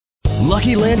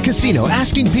Lucky Land Casino,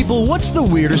 asking people, what's the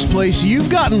weirdest place you've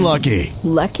gotten lucky?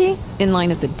 Lucky? In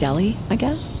line at the deli, I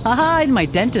guess? Aha, in my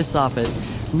dentist's office.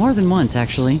 More than once,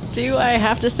 actually. Do I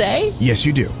have to say? Yes,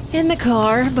 you do. In the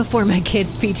car before my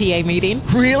kids' PTA meeting.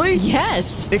 Really? Yes.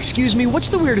 Excuse me, what's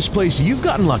the weirdest place you've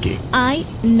gotten lucky? I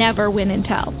never win and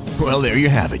tell. Well, there you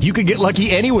have it. You can get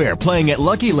lucky anywhere, playing at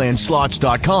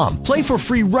LuckyLandSlots.com. Play for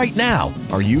free right now.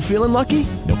 Are you feeling lucky?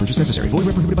 No purchase necessary. Void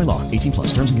where prohibited by law. 18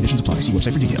 plus. Terms and conditions apply. See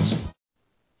website for details.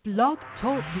 Blog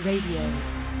Talk Radio.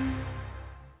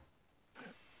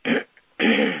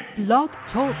 Blog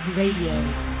Talk Radio.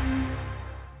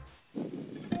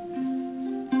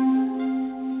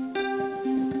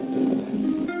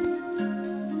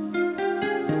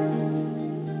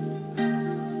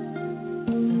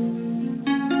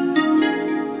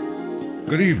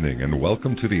 Good evening and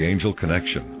welcome to The Angel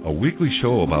Connection, a weekly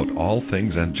show about all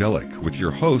things angelic with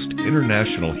your host,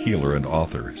 international healer and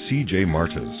author, C.J.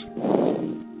 Martez.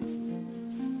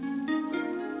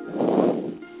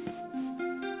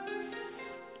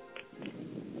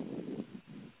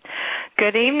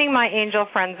 Good evening, my angel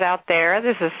friends out there.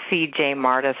 This is C.J.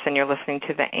 Martis, and you're listening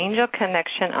to The Angel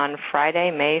Connection on Friday,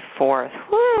 May 4th.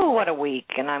 Woo, what a week,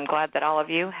 and I'm glad that all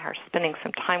of you are spending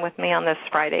some time with me on this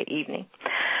Friday evening.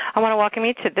 I want to welcome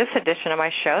you to this edition of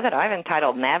my show that I've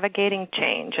entitled Navigating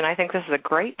Change, and I think this is a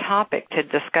great topic to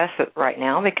discuss it right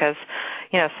now because,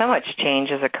 you know, so much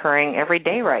change is occurring every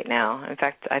day right now. In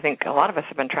fact, I think a lot of us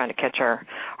have been trying to catch our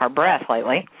breath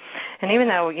lately. And even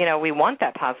though, you know, we want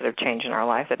that positive change in our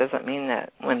life, that doesn't mean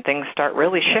that when things start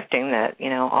really shifting that, you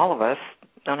know, all of us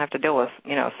don't have to deal with,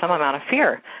 you know, some amount of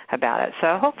fear about it.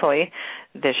 So hopefully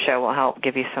this show will help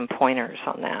give you some pointers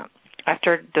on that.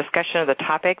 After discussion of the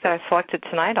topic that I selected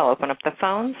tonight, I'll open up the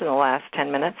phones in the last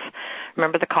 10 minutes.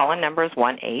 Remember, the call-in number is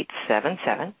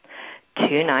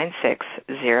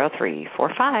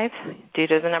 1-877-296-0345. Due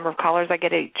to the number of callers I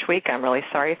get each week, I'm really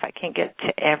sorry if I can't get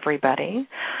to everybody.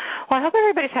 Well, I hope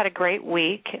everybody's had a great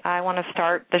week. I want to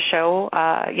start the show,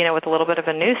 with a little bit of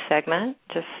a new segment,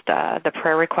 just the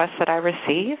prayer requests that I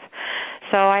receive.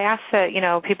 So I ask that,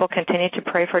 people continue to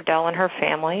pray for Dell and her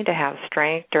family to have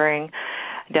strength during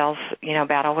Dell's,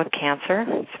 battle with cancer.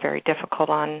 It's very difficult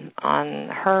on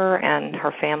her and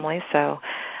her family, so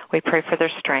we pray for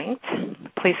their strength.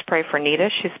 Please pray for Nita.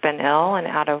 She's been ill and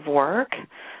out of work,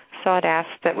 so I'd ask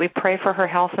that we pray for her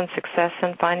health and success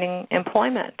in finding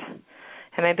employment.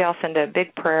 And maybe I'll send a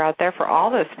big prayer out there for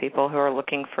all those people who are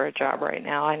looking for a job right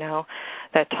now. I know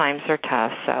that times are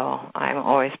tough, so I'm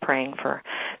always praying for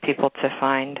people to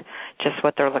find just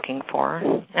what they're looking for.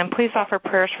 And please offer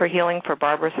prayers for healing for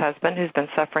Barbara's husband, who's been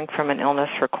suffering from an illness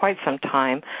for quite some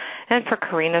time, and for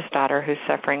Karina's daughter, who's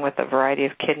suffering with a variety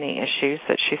of kidney issues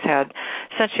that she's had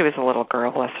since she was a little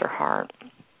girl, bless her heart.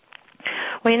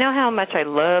 Well, you know how much I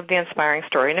love the inspiring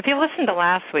story. And if you listened to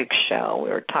last week's show,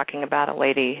 we were talking about a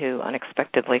lady who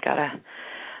unexpectedly got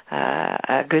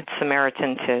a good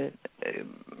Samaritan to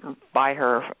buy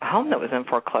her home that was in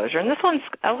foreclosure. And this one's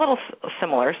a little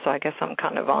similar, so I guess I'm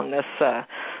kind of on this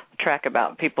track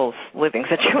about people's living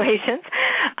situations.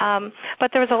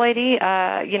 But there was a lady,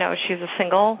 she's a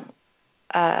single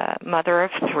mother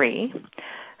of three,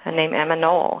 named Emma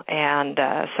Knoll, and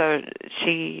so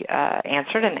she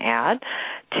answered an ad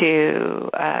to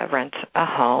rent a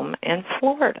home in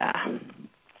Florida.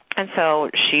 And so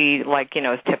she,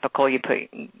 is typical,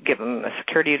 give them a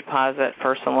security deposit,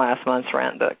 first and last month's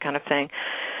rent, that kind of thing.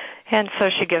 And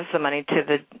so she gives the money to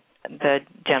the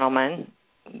gentleman,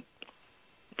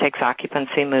 takes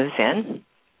occupancy, moves in,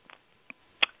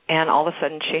 and all of a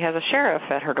sudden she has a sheriff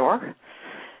at her door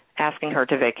asking her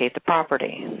to vacate the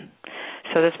property.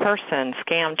 So this person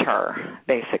scammed her,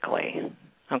 basically.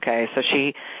 Okay, so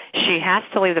she has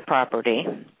to leave the property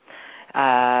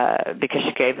because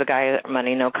she gave the guy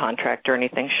money, no contract or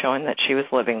anything showing that she was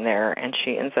living there, and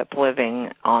she ends up living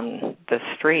on the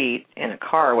street in a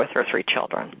car with her three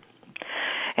children.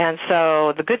 And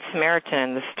so the Good Samaritan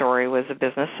in the story was a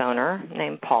business owner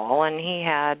named Paul, and he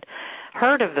had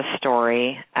heard of the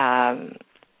story, and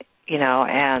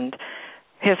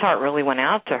his heart really went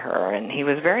out to her, and he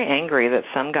was very angry that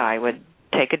some guy would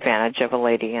take advantage of a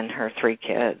lady and her three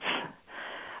kids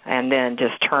and then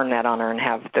just turn that on her and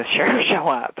have the sheriff show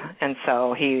up. And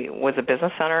so he was a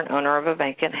business owner and owner of a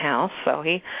vacant house, so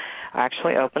he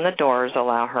actually opened the doors,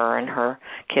 allow her and her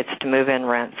kids to move in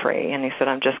rent-free. And he said,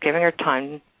 I'm just giving her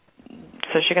time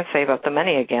so she can save up the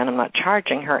money again. I'm not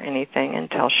charging her anything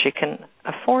until she can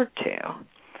afford to.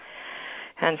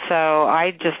 And so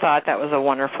I just thought that was a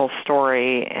wonderful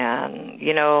story. And,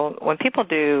 when people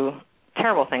do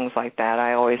terrible things like that,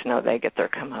 I always know they get their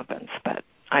comeuppance. But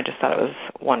I just thought it was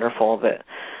wonderful that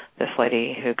this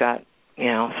lady who got,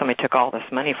 somebody took all this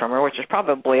money from her, which is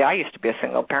probably, I used to be a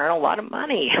single parent, a lot of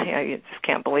money. You just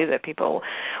can't believe that people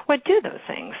would do those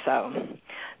things. So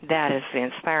that is the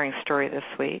inspiring story this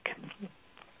week.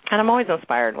 And I'm always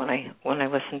inspired when I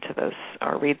listen to those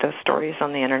or read those stories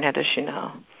on the internet, as you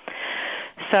know.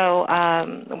 So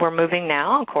we're moving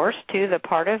now, of course, to the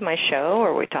part of my show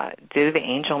where we do the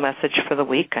angel message for the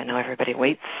week. I know everybody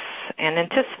waits and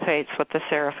anticipates what the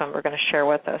seraphim are going to share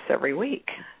with us every week,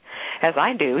 as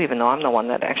I do, even though I'm the one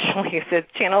that actually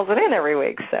channels it in every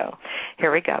week. So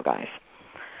here we go, guys.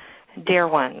 Dear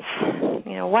ones,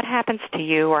 what happens to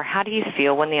you, or how do you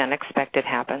feel when the unexpected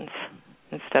happens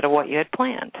instead of what you had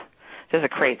planned? Does it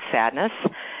create sadness,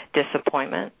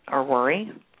 disappointment, or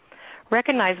worry?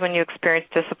 Recognize when you experience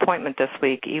disappointment this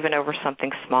week, even over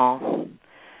something small.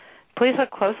 Please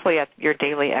look closely at your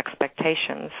daily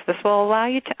expectations. This will allow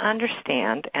you to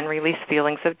understand and release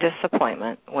feelings of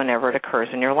disappointment whenever it occurs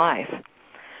in your life.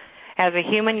 As a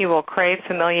human, you will crave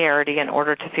familiarity in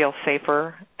order to feel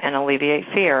safer and alleviate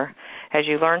fear. As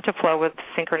you learn to flow with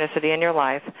synchronicity in your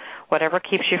life, whatever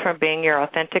keeps you from being your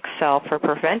authentic self or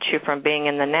prevents you from being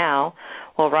in the now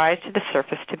will rise to the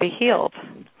surface to be healed.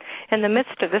 In the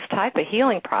midst of this type of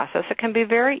healing process, it can be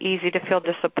very easy to feel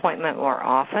disappointment more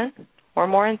often or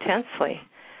more intensely.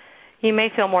 You may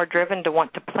feel more driven to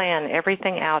want to plan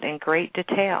everything out in great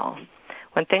detail.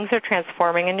 When things are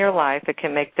transforming in your life, it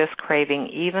can make this craving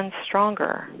even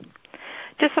stronger.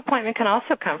 Disappointment can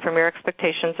also come from your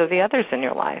expectations of the others in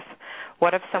your life.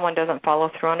 What if someone doesn't follow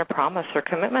through on a promise or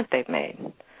commitment they've made?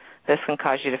 This can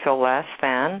cause you to feel less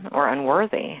than or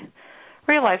unworthy.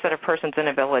 Realize that a person's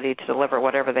inability to deliver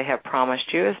whatever they have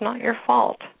promised you is not your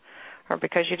fault, or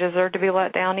because you deserve to be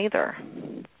let down either.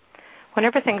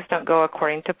 Whenever things don't go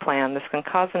according to plan, this can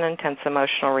cause an intense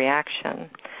emotional reaction.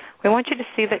 We want you to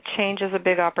see that change is a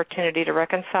big opportunity to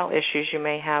reconcile issues you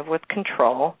may have with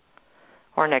control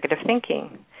or negative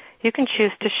thinking. You can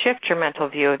choose to shift your mental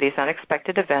view of these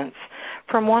unexpected events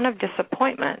from one of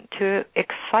disappointment to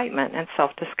excitement and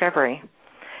self-discovery.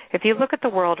 If you look at the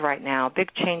world right now, big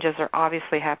changes are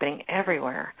obviously happening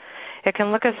everywhere. It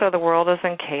can look as though the world is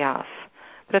in chaos,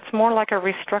 but it's more like a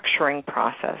restructuring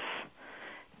process.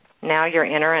 Now your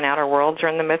inner and outer worlds are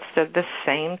in the midst of the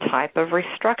same type of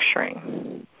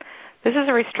restructuring. This is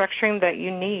a restructuring that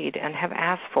you need and have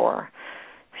asked for.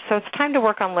 So it's time to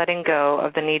work on letting go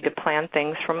of the need to plan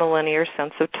things from a linear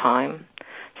sense of time.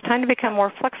 It's time to become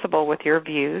more flexible with your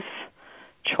views,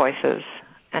 choices,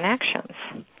 and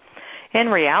actions. In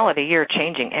reality, you're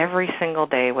changing every single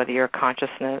day, whether you're conscious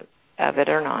of it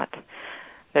or not.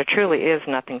 There truly is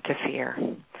nothing to fear.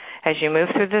 As you move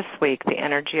through this week, the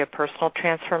energy of personal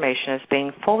transformation is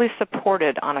being fully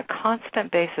supported on a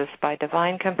constant basis by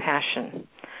divine compassion.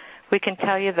 We can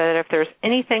tell you that if there's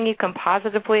anything you can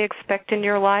positively expect in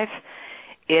your life,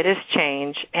 it is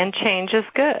change, and change is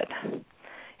good.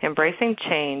 Embracing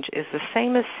change is the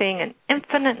same as seeing an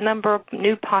infinite number of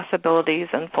new possibilities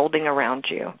unfolding around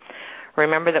you.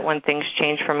 Remember that when things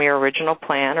change from your original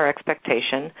plan or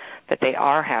expectation, that they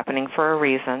are happening for a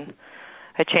reason.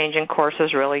 A change in course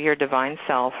is really your divine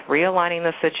self, realigning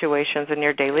the situations in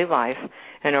your daily life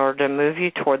in order to move you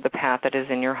toward the path that is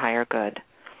in your higher good.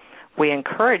 We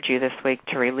encourage you this week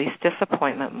to release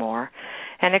disappointment more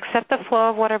and accept the flow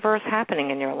of whatever is happening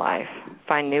in your life.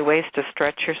 Find new ways to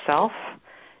stretch yourself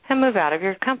and move out of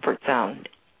your comfort zone.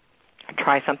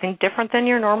 Try something different than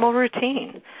your normal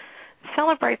routine.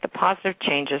 Celebrate the positive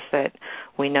changes that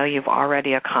we know you've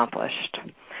already accomplished.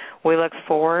 We look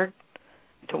forward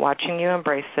to watching you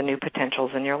embrace the new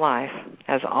potentials in your life.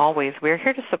 As always, we're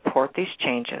here to support these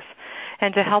changes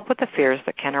and to help with the fears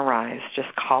that can arise. Just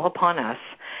call upon us,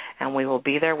 and we will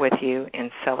be there with you in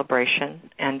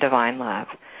celebration and divine love.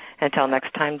 Until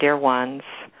next time, dear ones,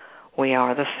 we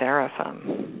are the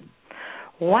Seraphim.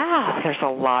 Wow, there's a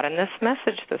lot in this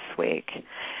message this week.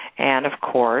 And, of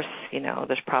course,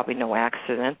 there's probably no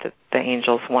accident that the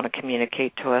angels want to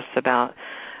communicate to us about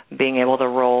being able to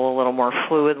roll a little more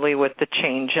fluidly with the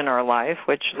change in our life,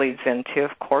 which leads into,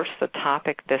 of course, the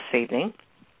topic this evening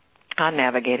on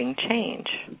navigating change.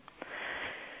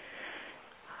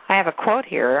 I have a quote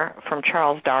here from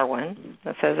Charles Darwin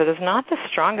that says, "It is not the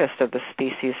strongest of the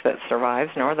species that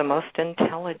survives, nor the most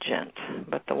intelligent,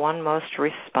 but the one most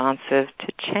responsive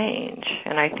to change."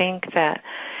 And I think that,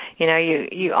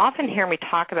 you often hear me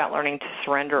talk about learning to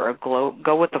surrender or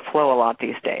go with the flow a lot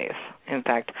these days. In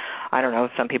fact, I don't know,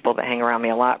 some people that hang around me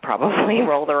a lot probably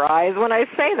roll their eyes when I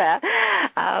say that,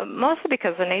 mostly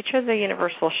because the nature of the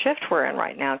universal shift we're in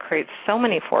right now creates so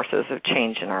many forces of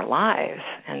change in our lives.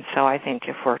 And so I think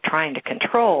if we're trying to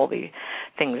control the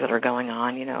things that are going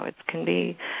on, it can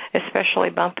be especially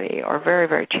bumpy or very,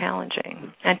 very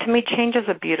challenging. And to me, change is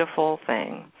a beautiful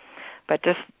thing. But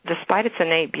despite its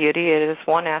innate beauty, it is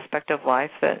one aspect of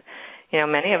life that,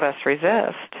 many of us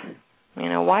resist.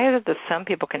 Why is it that some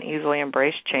people can easily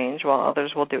embrace change while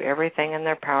others will do everything in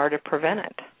their power to prevent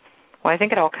it? Well, I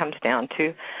think it all comes down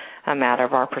to a matter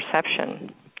of our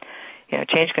perception.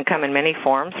 Change can come in many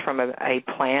forms, from a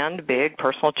planned, big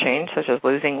personal change, such as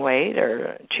losing weight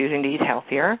or choosing to eat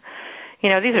healthier.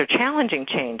 These are challenging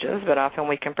changes, but often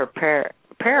we can prepare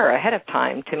ahead of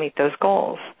time to meet those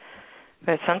goals.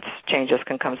 But some changes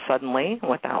can come suddenly,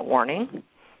 without warning.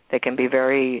 They can be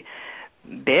very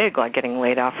big, like getting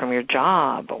laid off from your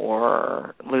job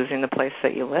or losing the place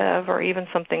that you live, or even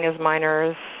something as minor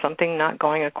as something not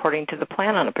going according to the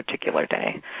plan on a particular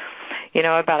day.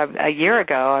 About a year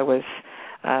ago, I was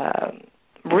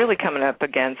really coming up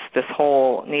against this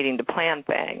whole needing to plan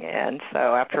thing. And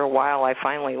so after a while, I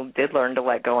finally did learn to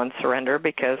let go and surrender,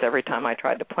 because every time I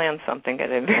tried to plan something,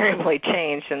 it invariably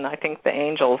changed. And I think the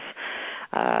angels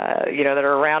that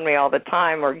are around me all the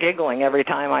time were giggling every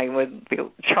time I would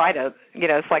try to,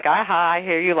 it's like, I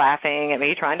hear you laughing at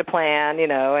me trying to plan,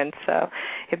 and so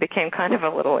it became kind of a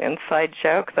little inside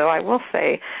joke, though I will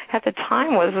say at the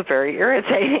time was very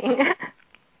irritating.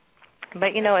 But,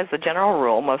 as a general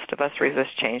rule, most of us resist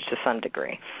change to some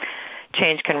degree.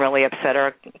 Change can really upset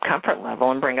our comfort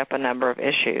level and bring up a number of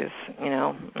issues,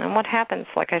 And what happens,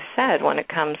 like I said, when it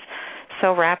comes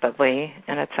so rapidly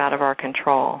and it's out of our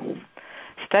control?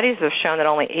 Studies have shown that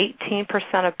only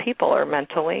 18% of people are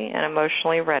mentally and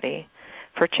emotionally ready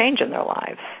for change in their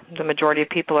lives. The majority of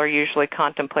people are usually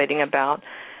contemplating about,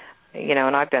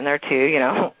 and I've been there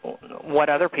too, what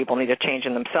other people need to change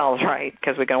in themselves, right?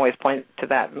 Because we can always point to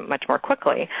that much more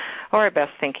quickly. Or at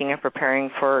best thinking of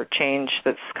preparing for change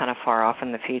that's kind of far off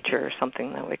in the future,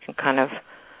 something that we can kind of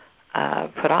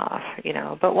put off,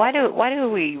 But why do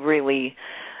we really,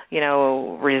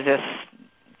 resist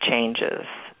changes?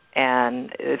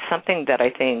 And it's something that I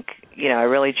think, I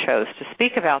really chose to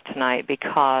speak about tonight,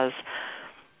 because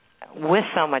with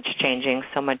so much changing,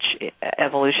 so much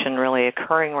evolution really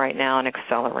occurring right now and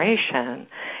acceleration,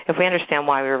 if we understand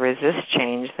why we resist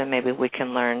change, then maybe we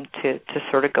can learn to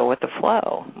sort of go with the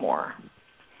flow more,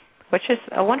 which is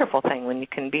a wonderful thing when you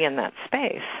can be in that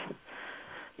space.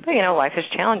 But, life is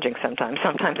challenging sometimes.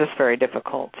 Sometimes it's very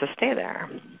difficult to stay there.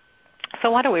 So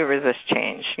why do we resist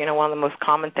change? One of the most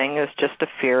common things is just a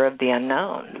fear of the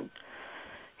unknown,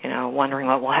 wondering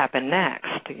what will happen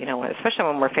next, especially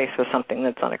when we're faced with something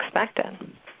that's unexpected.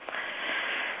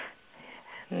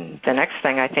 The next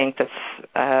thing I think that's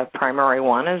a primary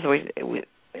one is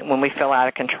when we feel out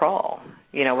of control.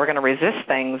 We're going to resist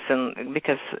things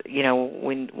because,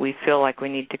 we feel like we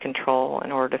need to control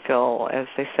in order to feel, as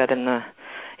they said in the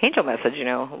angel message,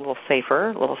 a little safer,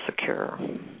 a little secure.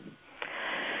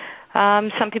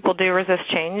 Some people do resist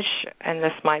change, and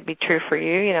this might be true for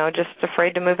you, just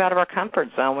afraid to move out of our comfort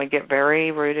zone. We get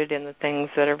very rooted in the things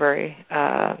that are very,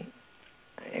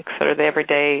 sort of the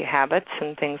everyday habits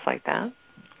and things like that.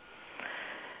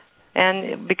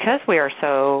 And because we are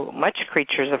so much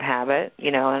creatures of habit,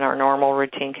 and our normal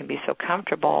routine can be so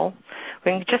comfortable,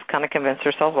 we can just kind of convince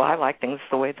ourselves, well, I like things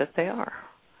the way that they are.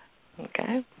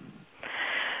 Okay?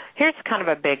 Here's kind of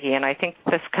a biggie, and I think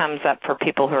this comes up for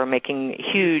people who are making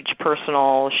huge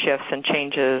personal shifts and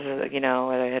changes,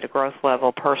 at a growth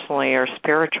level, personally or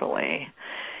spiritually.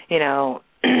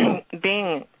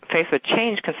 Being faced with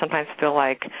change can sometimes feel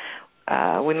like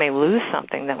we may lose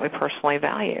something that we personally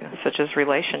value, such as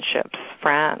relationships,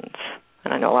 friends.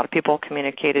 And I know a lot of people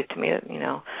communicated to me that,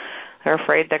 they're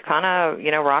afraid to kind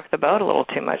of, rock the boat a little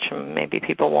too much, and maybe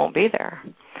people won't be there.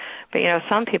 But,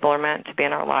 some people are meant to be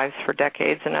in our lives for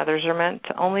decades, and others are meant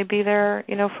to only be there,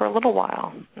 for a little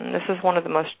while. And this is one of the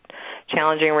most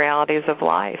challenging realities of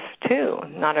life, too.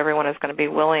 Not everyone is going to be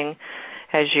willing,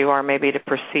 as you are, maybe to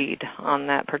proceed on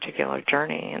that particular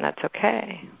journey, and that's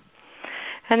okay.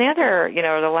 And the other,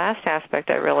 the last aspect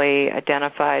I really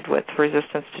identified with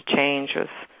resistance to change was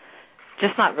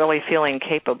just not really feeling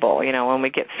capable. When we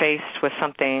get faced with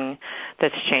something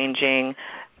that's changing,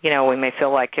 we may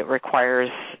feel like it requires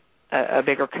a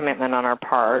bigger commitment on our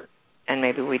part, and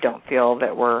maybe we don't feel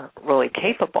that we're really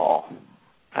capable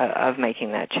of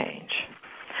making that change.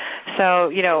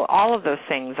 So, all of those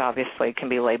things obviously can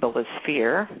be labeled as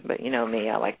fear, but you know me,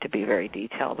 I like to be very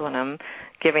detailed when I'm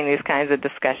giving these kinds of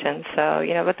discussions. So,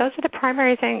 but those are the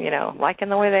primary things, liking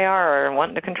the way they are or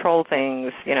wanting to control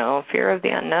things, fear of the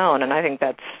unknown. And I think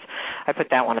I put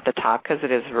that one at the top because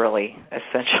it is really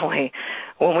essentially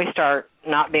when we start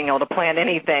not being able to plan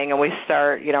anything and we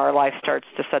start, our life starts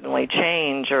to suddenly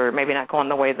change or maybe not going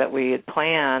the way that we had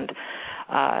planned.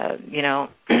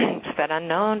 It's that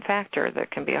unknown factor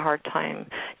that can be a hard time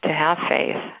to have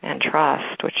faith and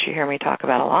trust, which you hear me talk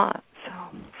about a lot. So,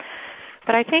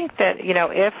 but I think that,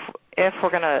 if we're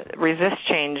going to resist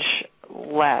change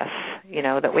less,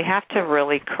 that we have to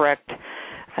really correct,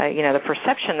 the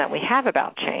perception that we have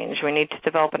about change. We need to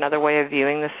develop another way of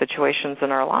viewing the situations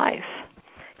in our life.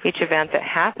 Each event that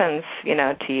happens,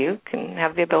 to you can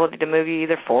have the ability to move you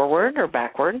either forward or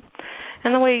backward.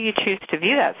 And the way you choose to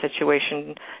view that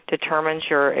situation determines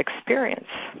your experience.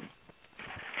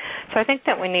 So I think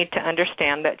that we need to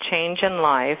understand that change in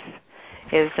life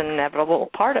is an inevitable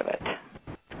part of it.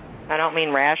 I don't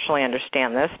mean rationally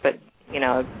understand this, but,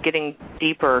 getting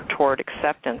deeper toward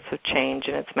acceptance of change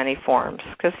in its many forms.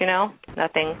 Because,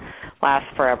 nothing lasts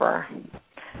forever.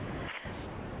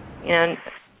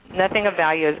 Nothing of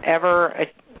value has ever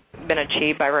been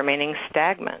achieved by remaining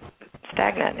stagnant.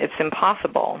 It's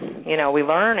impossible. We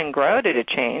learn and grow due to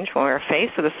change. When we're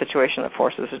faced with a situation that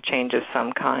forces a change of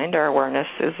some kind, our awareness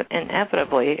is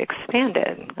inevitably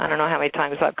expanded. I don't know how many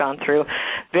times I've gone through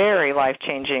very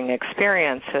life-changing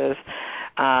experiences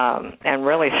and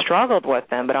really struggled with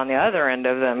them, but on the other end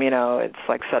of them, it's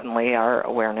like suddenly our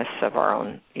awareness of our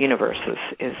own universe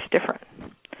is different.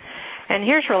 And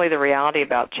here's really the reality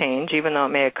about change. Even though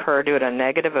it may occur due to a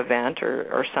negative event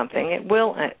or something, it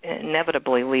will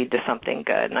inevitably lead to something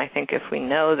good. And I think if we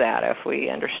know that, if we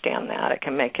understand that, it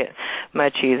can make it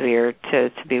much easier to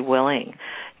be willing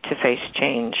to face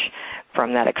change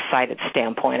from that excited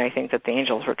standpoint. I think that the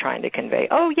angels were trying to convey,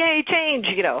 oh, yay, change,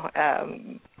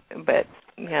 but,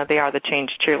 they are the change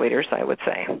cheerleaders, I would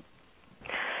say.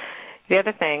 The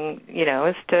other thing,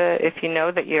 is if you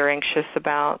know that you're anxious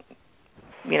about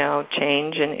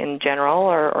change in general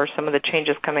or some of the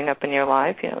changes coming up in your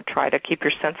life, try to keep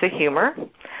your sense of humor.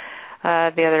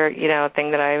 The other,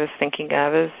 thing that I was thinking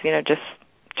of is, just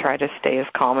try to stay as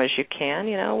calm as you can,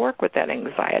 work with that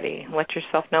anxiety. Let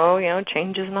yourself know,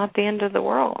 change is not the end of the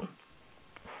world.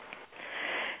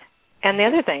 And the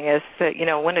other thing is that,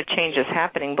 when a change is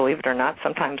happening, believe it or not,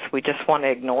 sometimes we just want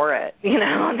to ignore it,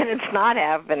 and then it's not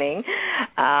happening,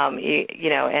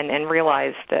 and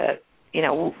realize that,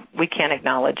 we can't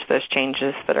acknowledge those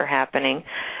changes that are happening,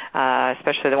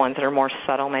 especially the ones that are more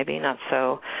subtle, maybe not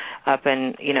so up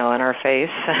in our face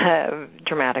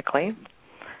dramatically.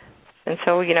 And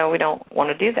so, we don't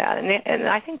want to do that. And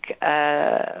I think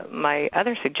my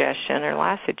other suggestion or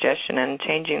last suggestion in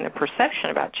changing the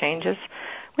perception about change is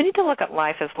we need to look at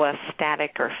life as less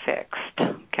static or fixed.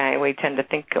 Okay, we tend to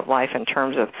think of life in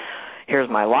terms of here's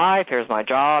my life, here's my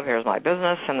job, here's my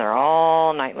business, and they're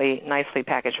all nicely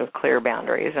packaged with clear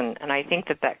boundaries. And I think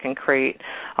that can create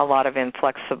a lot of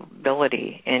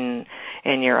inflexibility in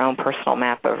your own personal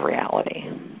map of reality.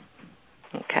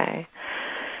 Okay?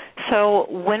 So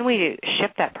when we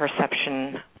shift that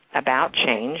perception about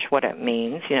change, what it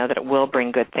means, that it will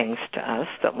bring good things to us,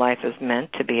 that life is meant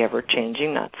to be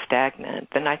ever-changing, not stagnant,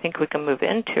 then I think we can move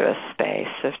into a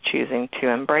space of choosing to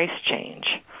embrace change.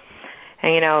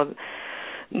 And,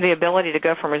 the ability to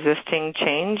go from resisting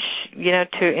change,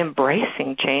 to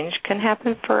embracing change can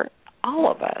happen for all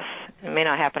of us. It may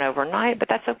not happen overnight, but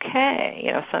that's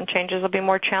okay. Some changes will be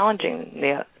more challenging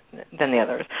than the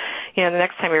others. The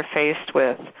next time you're faced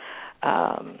with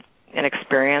an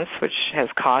experience which has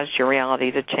caused your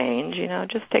reality to change,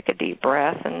 just take a deep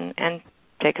breath and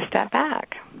take a step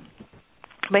back.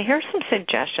 But here's some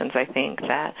suggestions, I think,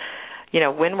 that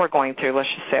when we're going through, let's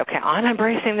just say, okay, I'm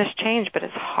embracing this change, but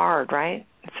it's hard, right?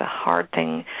 It's a hard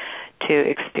thing to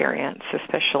experience,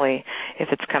 especially if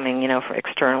it's coming,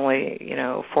 externally,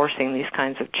 forcing these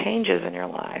kinds of changes in your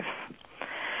life.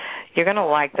 You're going to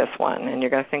like this one, and you're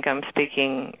going to think I'm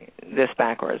speaking this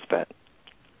backwards, but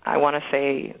I want to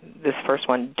say this first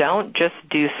one. Don't just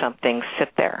do something, sit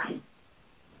there.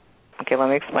 Okay, let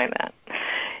me explain that.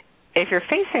 If you're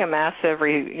facing a massive,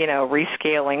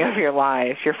 rescaling of your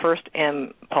life, your first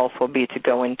impulse will be to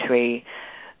go into a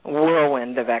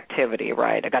whirlwind of activity,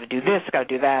 right? I got to do this, I got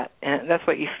to do that, and that's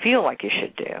what you feel like you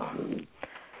should do.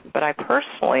 But I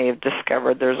personally have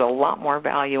discovered there's a lot more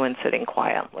value in sitting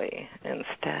quietly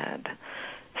instead.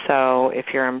 So if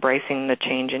you're embracing the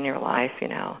change in your life,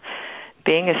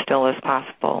 being as still as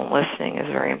possible and listening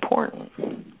is very important.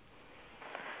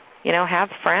 have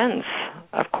friends,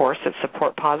 of course, that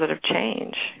support positive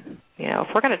change. If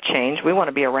we're going to change, we want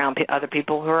to be around other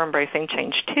people who are embracing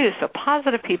change too. So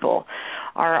positive people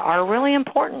are really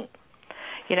important.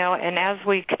 And as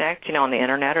we connect, on the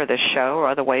internet or this show or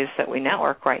other ways that we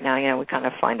network right now, we kind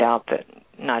of find out that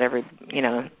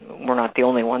we're not the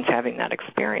only ones having that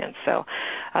experience. So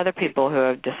other people who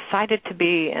have decided to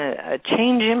be a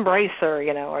change embracer,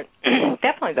 are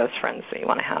definitely those friends that you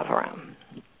want to have around.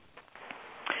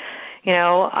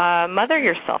 Mother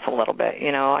yourself a little bit.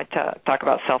 I talk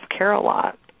about self-care a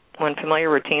lot. When familiar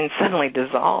routines suddenly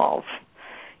dissolve,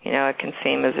 it can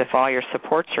seem as if all your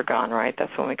supports are gone, right?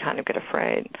 That's when we kind of get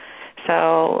afraid.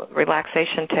 So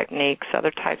relaxation techniques,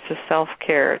 other types of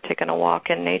self-care, taking a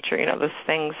walk in nature, those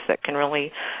things that can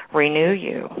really renew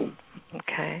you,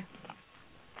 okay?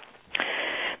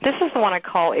 This is the one I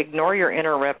call ignore your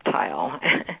inner reptile.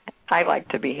 I like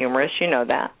to be humorous, you know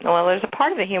that. Well, there's a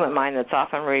part of the human mind that's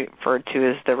often referred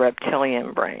to as the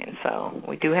reptilian brain. So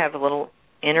we do have a little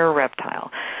inner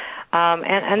reptile.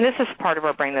 And this is part of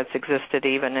our brain that's existed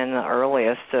even in the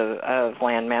earliest of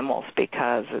land mammals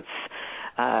because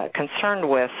it's concerned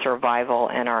with survival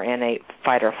and our innate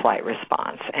fight or flight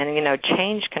response. And,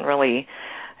 change can really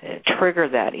trigger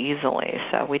that easily.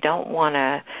 So we don't want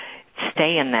to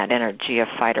stay in that energy of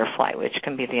fight or flight, which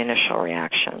can be the initial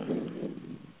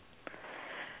reaction.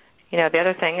 The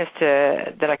other thing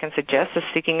that I can suggest is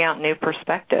seeking out new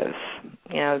perspectives.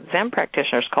 Zen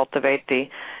practitioners cultivate the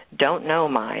don't know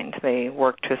mind. They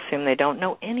work to assume they don't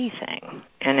know anything,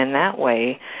 and in that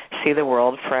way see the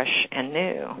world fresh and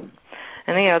new.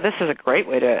 And, this is a great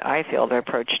way I feel, to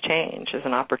approach change as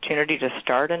an opportunity to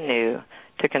start anew,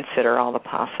 to consider all the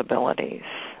possibilities.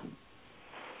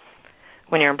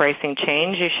 When you're embracing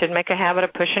change, you should make a habit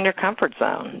of pushing your comfort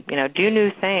zone. Do new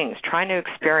things, try new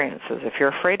experiences. If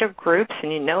you're afraid of groups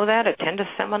and you know that, attend a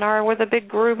seminar with a big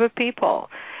group of people.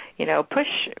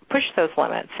 Push those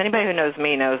limits. Anybody who knows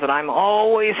me knows that I'm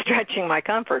always stretching my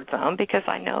comfort zone because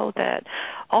I know that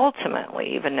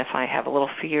ultimately, even if I have a little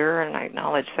fear and I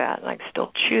acknowledge that and I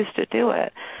still choose to do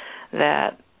it,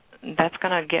 that's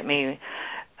going to get me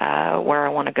where I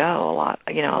want to go a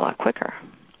lot quicker.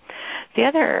 The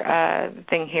other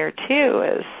thing here,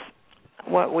 too, is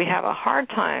what we have a hard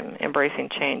time embracing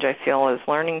change, I feel, is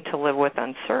learning to live with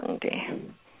uncertainty.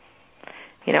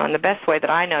 And the best way that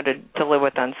I know to live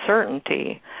with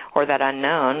uncertainty, or that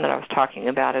unknown that I was talking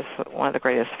about is one of the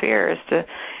greatest fears, to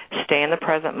stay in the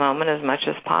present moment as much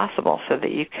as possible so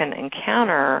that you can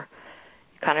encounter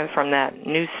kind of from that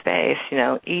new space,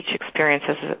 each experience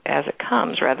as it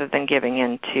comes, rather than giving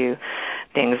in to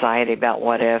the anxiety about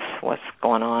what if, what's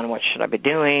going on, what should I be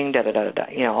doing,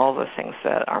 all those things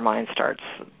that our mind starts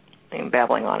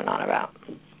babbling on and on about.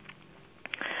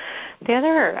 The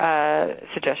other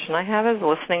suggestion I have is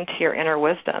listening to your inner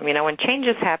wisdom. When change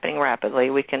is happening rapidly,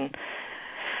 we can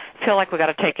feel like we've got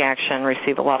to take action,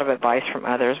 receive a lot of advice from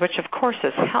others, which of course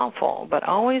is helpful, but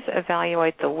always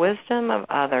evaluate the wisdom of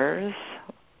others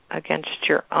against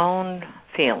your own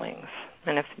feelings.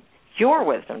 And if your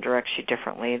wisdom directs you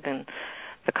differently than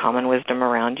the common wisdom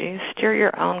around you, steer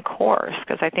your own course,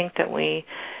 because I think that we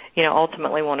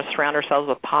ultimately want to surround ourselves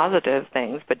with positive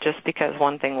things, but just because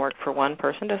one thing worked for one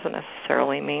person doesn't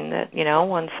necessarily mean that,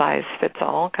 one size fits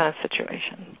all kind of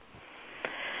situation.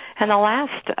 And the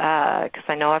last, because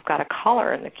I know I've got a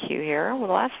caller in the queue here, the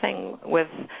last thing with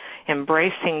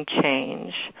embracing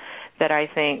change that I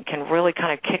think can really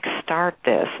kind of kickstart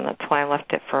this, and that's why I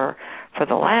left it for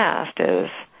the last, is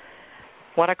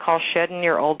what I call shedding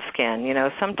your old skin.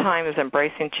 Sometimes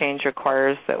embracing change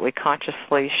requires that we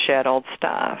consciously shed old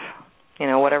stuff.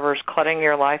 Whatever's cluttering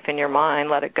your life and your mind,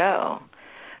 let it go.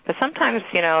 But sometimes,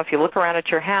 if you look around at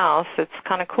your house, it's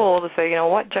kind of cool to say,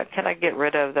 what junk can I get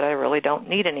rid of that I really don't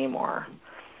need anymore?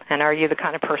 And are you the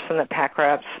kind of person that pack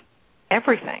wraps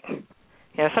everything?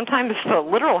 Sometimes the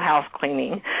literal house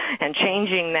cleaning and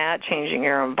changing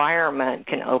your environment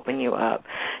can open you up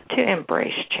to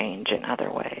embrace change in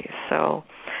other ways. So,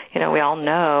 we all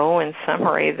know in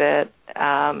summary that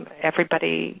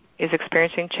everybody is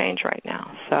experiencing change right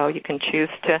now. So you can choose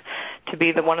to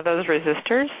be one of those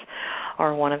resistors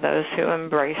or one of those who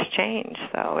embrace change.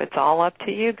 So it's all up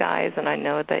to you guys, and I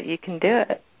know that you can do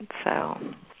it.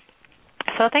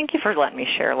 So thank you for letting me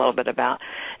share a little bit about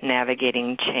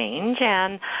navigating change,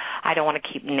 and I don't want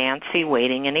to keep Nancy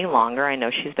waiting any longer. I know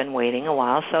she's been waiting a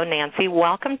while. So, Nancy,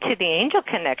 welcome to the Angel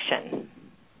Connection.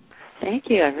 Thank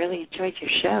you. I really enjoyed your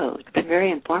show. It's been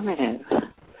very informative.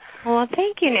 Well,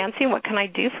 thank you, Nancy. What can I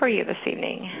do for you this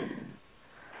evening?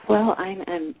 Well, I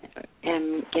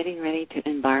am getting ready to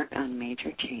embark on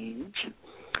major change,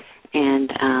 and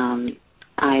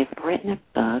I've written a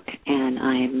book,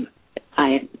 and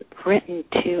I've written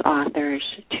 2 authors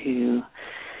to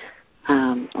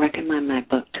recommend my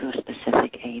book to a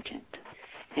specific agent.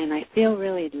 And I feel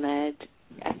really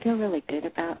good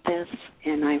about this,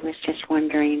 and I was just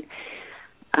wondering,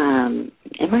 am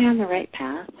I on the right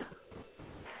path?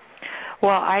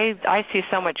 Well, I see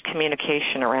so much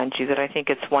communication around you that I think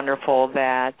it's wonderful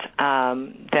that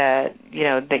that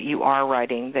you are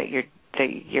writing, that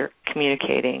you're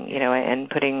communicating, and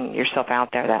putting yourself out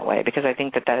there that way, because I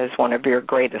think that is one of your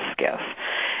greatest gifts.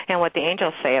 And what the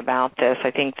angels say about this, I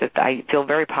think that I feel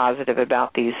very positive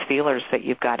about these feelers that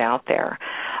you've got out there.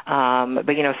 But,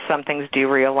 some things do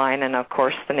realign, and, of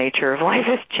course, the nature of life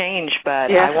has changed.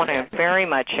 But I want to very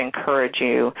much encourage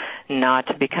you not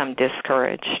to become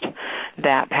discouraged.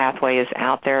 That pathway is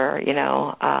out there,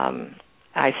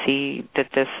 I see that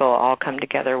this will all come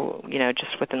together,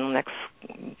 just within the next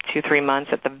 2-3 months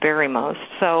at the very most.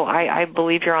 So I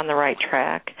believe you're on the right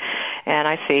track, and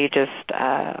I see just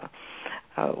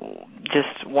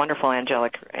wonderful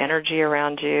angelic energy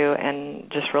around you, and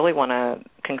just really want to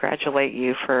congratulate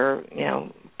you for,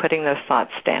 putting those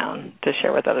thoughts down to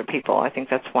share with other people. I think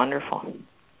that's wonderful.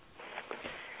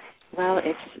 Well,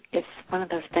 it's one of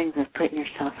those things of putting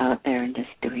yourself out there and just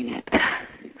doing it.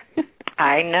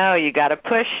 I know, you got to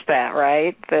push that,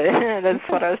 right? That's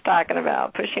what I was talking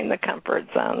about, pushing the comfort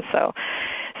zone. So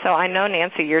I know,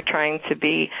 Nancy, you're trying to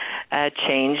be a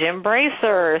change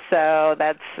embracer, so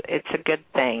it's a good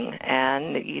thing.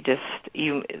 And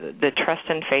the trust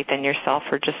and faith in yourself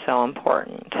are just so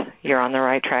important. You're on the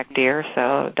right track, dear,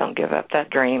 so don't give up that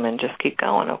dream and just keep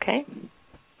going, okay?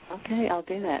 Okay, I'll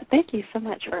do that. Thank you so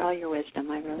much for all your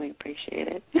wisdom. I really appreciate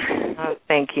it.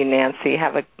 Thank you, Nancy.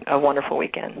 Have a wonderful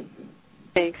weekend.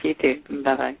 Thanks, you too.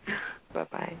 Bye-bye.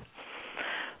 Bye-bye.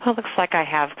 Well, it looks like I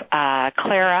have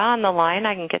Clara on the line.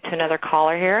 I can get to another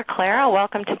caller here. Clara,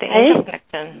 welcome to the Angel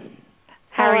Connection.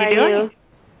 How are you doing?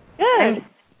 Good.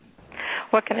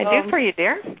 What can I do for you,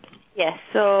 dear? Yes,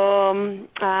 so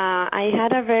I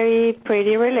had a very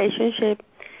pretty relationship,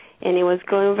 and it was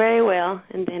going very well,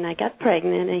 and then I got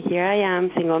pregnant, and here I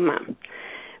am, single mom.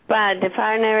 But the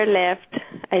father never left.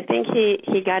 I think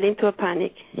he got into a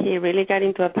panic. He really got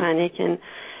into a panic, and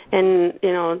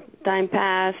time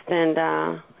passed,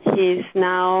 and he's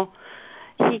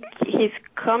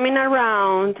coming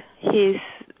around.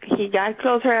 He got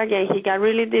closer again. He got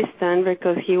really distant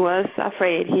because he was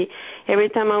afraid. Every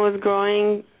time I was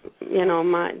growing,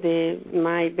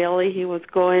 my belly, he was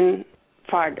going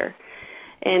farther.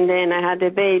 And then I had the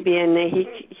baby, and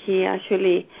he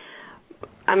actually,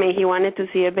 he wanted to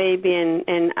see a baby,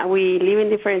 and we live in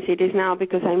different cities now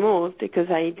because I moved, because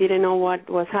I didn't know what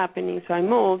was happening, so I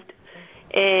moved.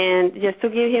 And just to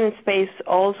give him space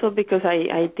also, because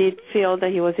I did feel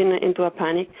that he was into a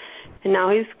panic. And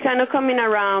now he's kind of coming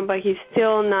around, but he's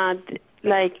still not,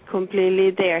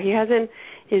 completely there.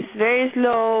 He's very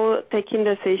slow taking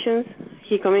decisions.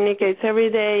 He communicates every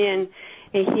day, and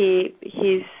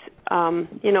he's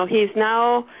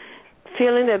now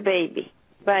feeling the baby,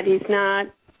 but he's not,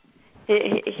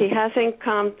 he hasn't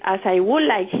come as I would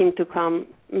like him to come,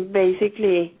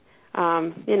 basically,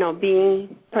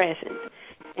 being present.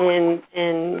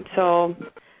 And so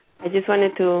I just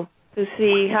wanted to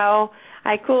see how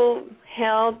I could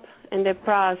help in the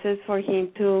process for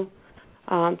him to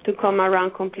come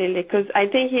around completely, because I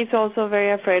think he's also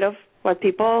very afraid of what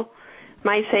people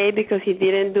might say, because he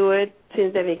didn't do it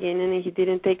since the beginning and he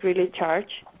didn't take really charge.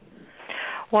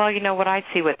 Well, what I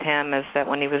see with him is that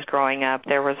when he was growing up,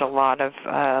 there was a lot of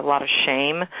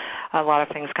shame, a lot of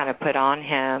things kind of put on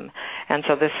him, and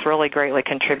so this really greatly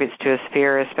contributes to his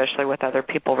fear, especially with other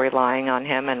people relying on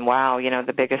him. And wow,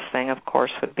 the biggest thing, of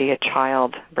course, would be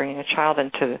bringing a child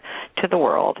into the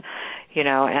world,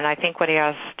 And I think what he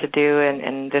has to do,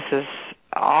 and this is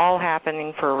all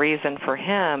happening for a reason for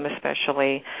him,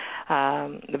 especially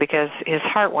because his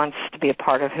heart wants to be a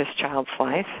part of his child's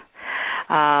life.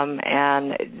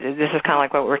 And this is kind of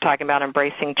like what we're talking about,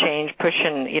 embracing change,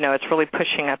 pushing, it's really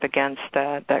pushing up against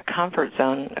that comfort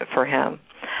zone for him.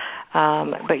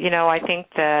 But, I think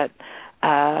that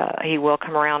he will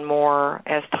come around more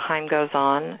as time goes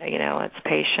on. It's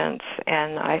patience.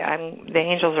 And the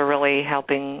angels are really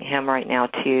helping him right now,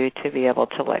 too, to be able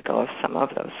to let go of some of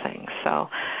those things. So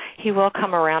he will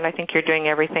come around. I think you're doing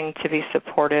everything to be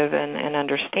supportive and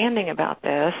understanding about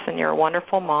this, and you're a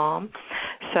wonderful mom.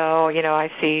 So, I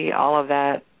see all of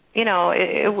that.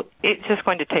 It's just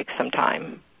going to take some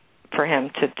time for him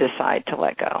to decide to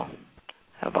let go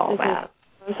of all that.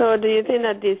 So do you think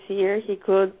that this year he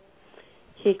could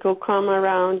come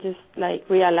around, just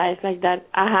realize that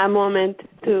aha moment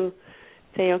to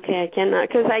say, okay, I cannot,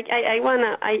 because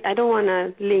I don't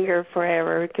wanna linger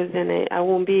forever, because then I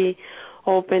won't be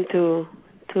open to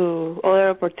other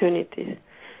opportunities.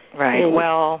 Right.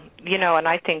 Well, and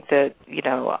I think that,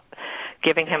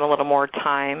 giving him a little more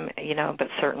time, but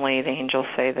certainly the angels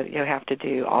say that you have to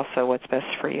do also what's best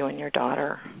for you and your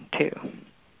daughter, too.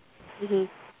 Mm-hmm.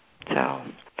 So,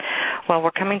 well,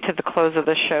 we're coming to the close of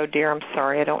the show, dear. I'm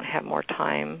sorry I don't have more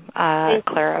time,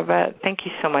 Clara, but thank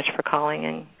you so much for calling,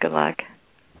 and good luck.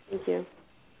 Thank you.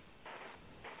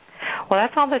 Well,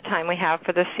 that's all the time we have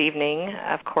for this evening.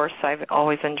 Of course, I've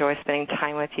always enjoyed spending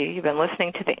time with you. You've been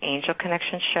listening to the Angel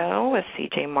Connection Show with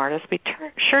C.J. Martis. Be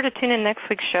sure to tune in next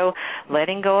week's show,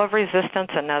 Letting Go of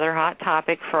Resistance, another hot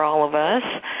topic for all of us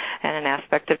and an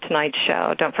aspect of tonight's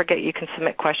show. Don't forget you can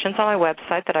submit questions on my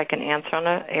website that I can answer on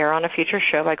air on a future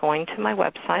show by going to my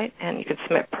website, and you can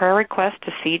submit prayer requests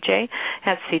to CJ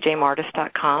at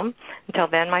cjmartis.com. Until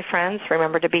then, my friends,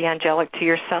 remember to be angelic to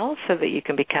yourself so that you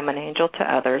can become an angel to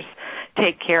others.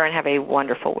 Take care and have a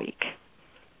wonderful week.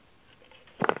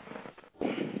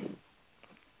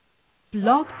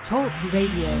 Blog Talk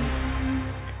Radio.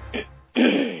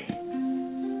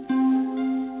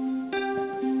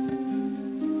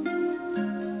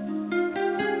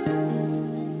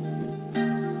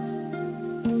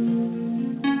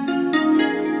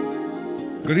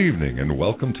 Good evening and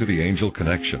welcome to the Angel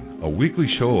Connection, a weekly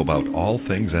show about all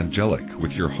things angelic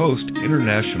with your host,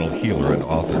 international healer and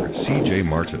author, C.J.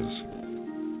 Martis.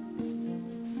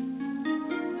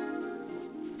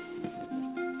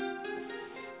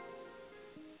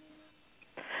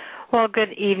 Well,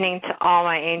 good evening to all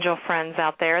my angel friends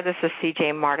out there. This is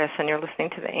C.J. Martis, and you're listening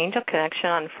to the Angel Connection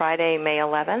on Friday, May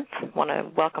 11th. I want to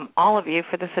welcome all of you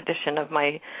for this edition of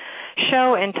my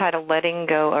show entitled Letting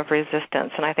Go of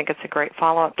Resistance, and I think it's a great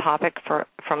follow-up topic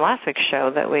from last week's show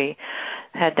that we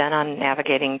had done on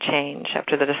navigating change.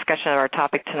 After the discussion of our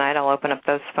topic tonight, I'll open up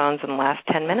those phones in the last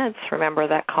 10 minutes. Remember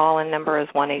that call-in number is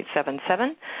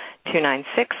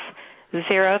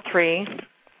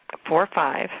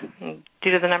 1-877-296-0345.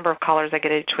 Due to the number of callers I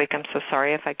get each week, I'm so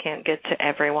sorry if I can't get to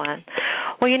everyone.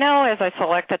 Well, as I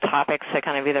select the topics, they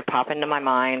kind of either pop into my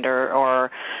mind or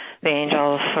the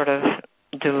angels sort of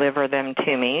deliver them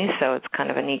to me, so it's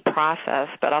kind of a neat process.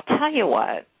 But I'll tell you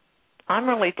what, I'm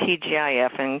really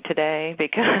TGIFing today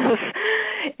because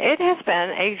it has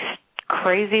been a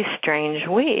crazy, strange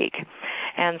week.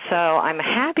 And so I'm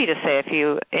happy to say if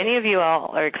any of you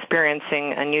all are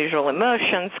experiencing unusual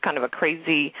emotions, kind of a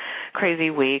crazy, crazy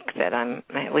week, that I'm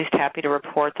at least happy to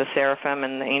report the Seraphim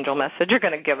and the Angel Message are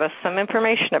going to give us some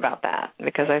information about that,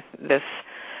 because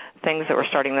things that we're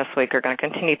starting this week are going to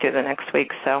continue through the next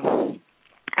week. So,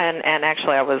 and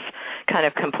actually I was kind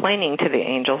of complaining to the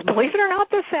angels, believe it or not,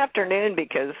 this afternoon,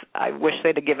 because I wish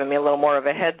they'd have given me a little more of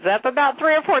a heads up about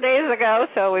 3 or 4 days ago.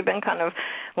 So we've been kind of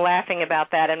laughing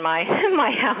about that in my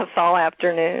house all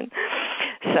afternoon.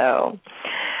 So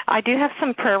I do have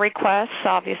some prayer requests.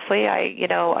 Obviously, I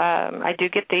do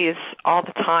get these all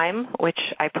the time,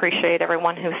 which I appreciate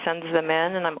everyone who sends them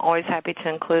in, and I'm always happy to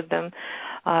include them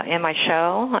in my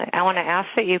show. I want to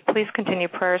ask that you please continue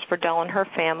prayers for Dell and her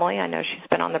family. I know she's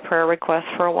been on the prayer request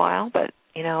for a while, but,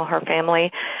 her family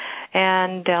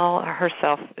and Dell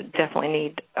herself definitely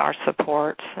need our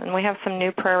support. And we have some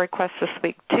new prayer requests this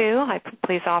week, too.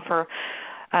 Please offer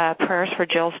prayers for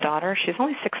Jill's daughter. She's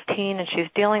only 16, and she's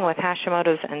dealing with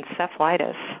Hashimoto's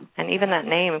encephalitis. And even that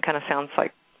name kind of sounds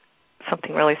like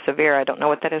something really severe. I don't know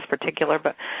what that is particular,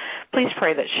 but please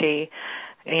pray that she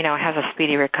has a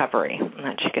speedy recovery and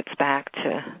that she gets back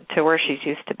to where she's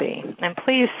used to be. And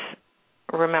please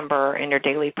remember in your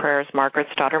daily prayers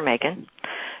Margaret's daughter, Megan.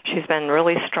 She's been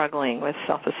really struggling with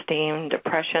self-esteem,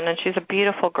 depression, and she's a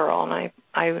beautiful girl. And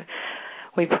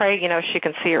we pray, she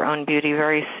can see her own beauty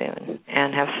very soon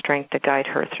and have strength to guide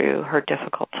her through her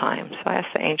difficult times. So I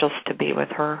ask the angels to be with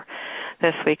her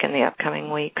this week and the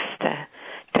upcoming weeks to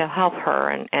help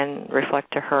her and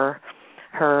reflect to her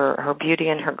beauty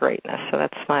and her greatness. So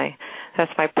that's my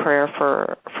prayer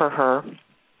for her.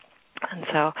 And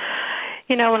so,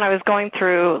 when I was going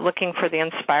through looking for the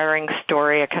inspiring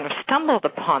story, I kind of stumbled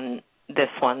upon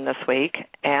this one this week,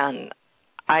 and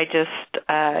I just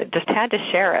had to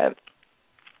share it.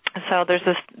 So there's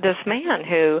this man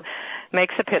who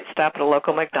makes a pit stop at a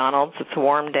local McDonald's. It's a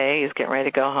warm day. He's getting ready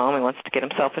to go home. He wants to get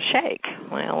himself a shake.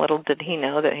 Well, little did he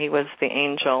know that he was the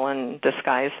angel in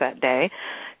disguise that day,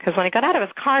 because when he got out of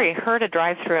his car, he heard a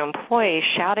drive-thru employee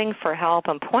shouting for help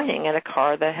and pointing at a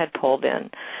car that had pulled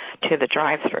in to the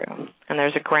drive-thru. And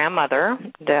there's a grandmother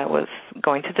that was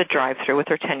going to the drive-thru with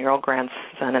her 10-year-old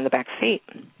grandson in the back seat.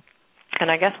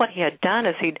 And I guess what he had done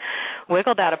is he'd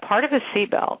wiggled out a part of his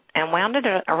seatbelt and wound it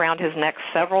around his neck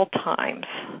several times.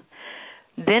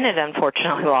 Then it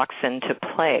unfortunately locks into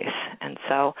place. And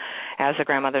so as the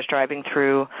grandmother's driving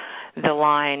through the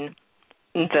line,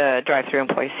 the drive-through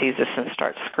employee sees this and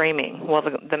starts screaming. Well,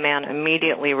 the man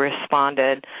immediately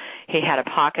responded. He had a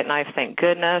pocket knife, thank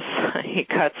goodness. He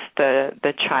cuts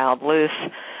the child loose,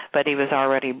 but he was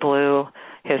already blue.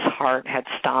 His heart had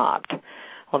stopped.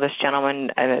 Well, this gentleman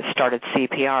started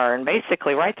CPR, and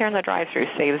basically right there in the drive-thru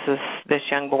saves this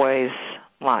young boy's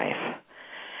life.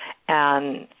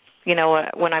 And, you know,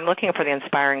 when I'm looking for the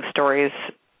inspiring stories,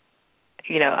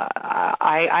 you know,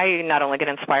 I not only get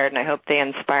inspired, and I hope they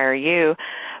inspire you,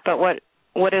 but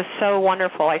what is so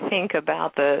wonderful, I think,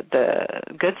 about the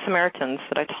Good Samaritans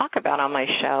that I talk about on my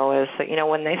show is that, you know,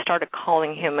 when they started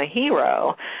calling him a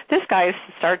hero, this guy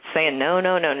starts saying, no.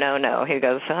 He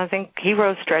goes, I think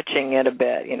hero's stretching it a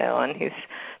bit, you know, and he's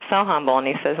so humble. And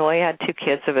he says, well, he had 2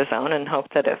 kids of his own and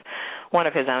hoped that if one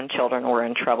of his own children were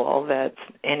in trouble, that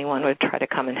anyone would try to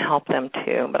come and help them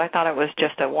too. But I thought it was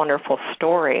just a wonderful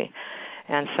story.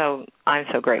 And so I'm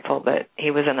so grateful that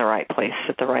he was in the right place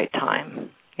at the right time.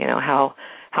 You know, how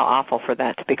awful for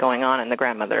that to be going on, and the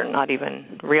grandmother not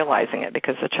even realizing it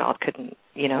because the child couldn't,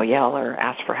 you know, yell or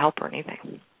ask for help or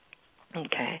anything.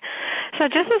 Okay. So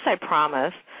just as I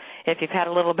promised, if you've had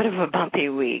a little bit of a bumpy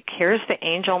week, here's the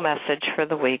angel message for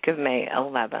the week of May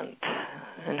 11th.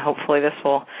 And hopefully this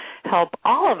will help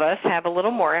all of us have a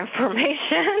little more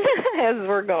information as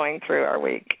we're going through our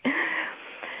week.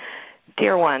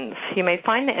 Dear ones, you may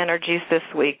find the energies this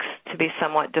week to be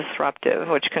somewhat disruptive,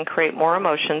 which can create more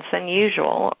emotions than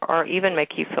usual or even make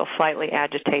you feel slightly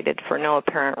agitated for no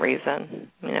apparent reason.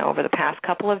 You know, over the past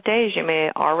couple of days, you may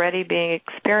already be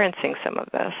experiencing some of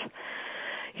this.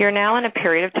 You're now in a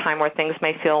period of time where things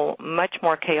may feel much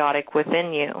more chaotic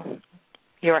within you.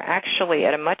 You're actually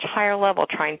at a much higher level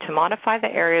trying to modify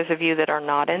the areas of you that are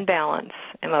not in balance,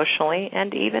 emotionally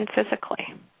and even physically.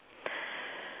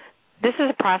 This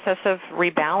is a process of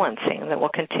rebalancing that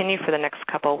will continue for the next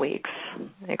couple of weeks.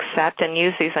 Accept and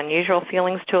use these unusual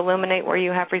feelings to illuminate where you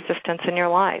have resistance in your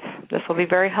life. This will be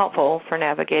very helpful for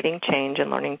navigating change and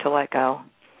learning to let go.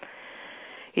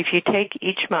 If you take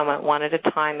each moment one at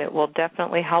a time, it will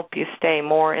definitely help you stay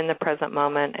more in the present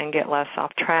moment and get less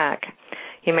off track.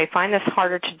 You may find this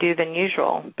harder to do than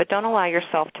usual, but don't allow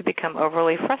yourself to become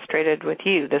overly frustrated with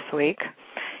you this week.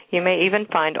 You may even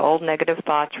find old negative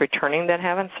thoughts returning that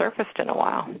haven't surfaced in a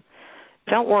while.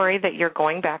 Don't worry that you're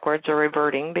going backwards or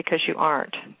reverting because you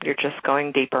aren't. You're just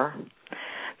going deeper.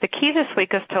 The key this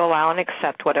week is to allow and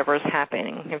accept whatever is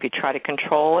happening. If you try to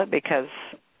control it because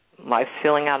life's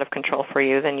feeling out of control for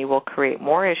you, then you will create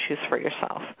more issues for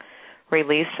yourself.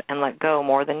 Release and let go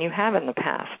more than you have in the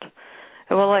past.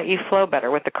 It will let you flow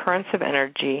better with the currents of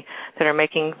energy that are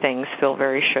making things feel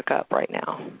very shook up right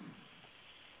now.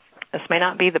 This may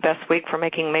not be the best week for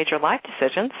making major life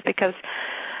decisions because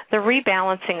the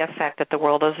rebalancing effect that the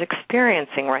world is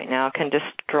experiencing right now can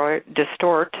distort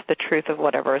the truth of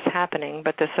whatever is happening,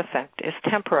 but this effect is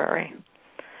temporary.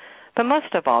 But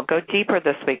most of all, go deeper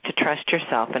this week to trust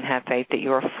yourself and have faith that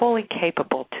you are fully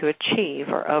capable to achieve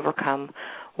or overcome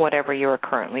whatever you are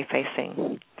currently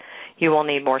facing. You will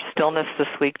need more stillness this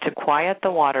week to quiet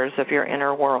the waters of your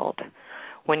inner world.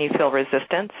 When you feel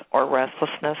resistance or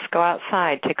restlessness, go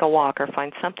outside, take a walk, or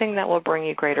find something that will bring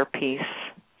you greater peace.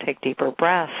 Take deeper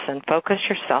breaths and focus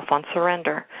yourself on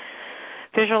surrender.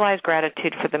 Visualize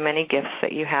gratitude for the many gifts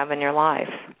that you have in your life.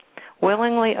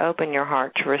 Willingly open your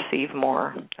heart to receive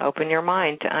more. Open your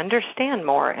mind to understand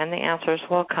more, and the answers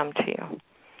will come to you.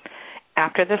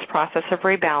 After this process of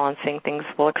rebalancing, things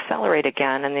will accelerate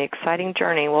again, and the exciting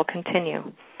journey will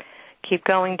continue. Keep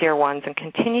going, dear ones, and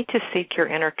continue to seek your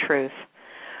inner truth.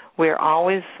 We are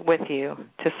always with you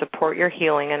to support your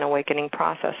healing and awakening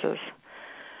processes.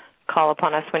 Call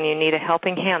upon us when you need a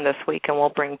helping hand this week, and we'll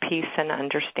bring peace and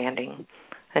understanding.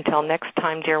 Until next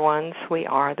time, dear ones, we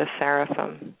are the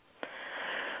Seraphim.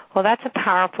 Well, that's a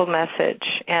powerful message.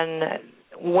 And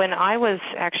when I was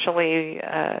actually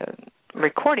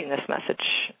recording this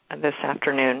message this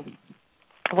afternoon,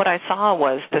 what I saw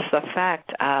was this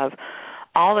effect of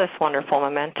all this wonderful,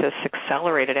 momentous,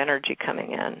 accelerated energy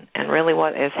coming in. And really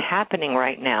what is happening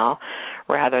right now,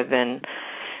 rather than,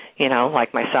 you know,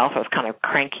 like myself, I was kind of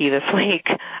cranky this week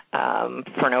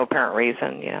for no apparent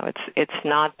reason. You know, it's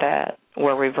not that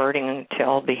we're reverting to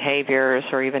old behaviors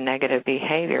or even negative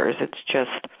behaviors. It's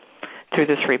just through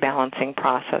this rebalancing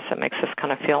process, it makes us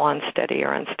kind of feel unsteady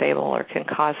or unstable, or can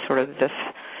cause sort of this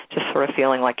just sort of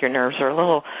feeling like your nerves are a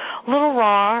little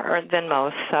raw than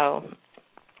most. So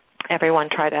everyone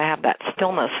try to have that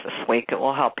stillness this week. It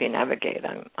will help you navigate.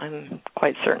 I'm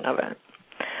quite certain of it.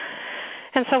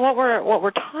 And so what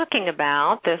we're talking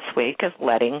about this week is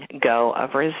letting go of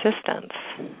resistance.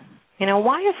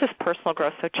 Why is this personal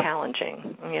growth so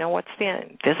challenging? What's the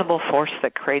invisible force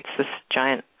that creates this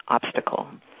giant obstacle?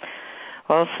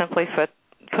 Well, simply put,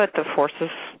 the force is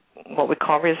what we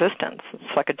call resistance.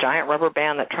 It's like a giant rubber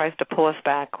band that tries to pull us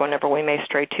back whenever we may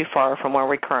stray too far from where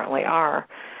we currently are.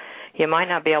 You might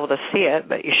not be able to see it,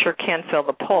 but you sure can feel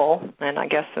the pull. And I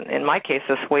guess in my case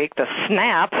this week, the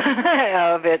snap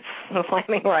of it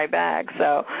slamming right back.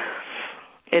 So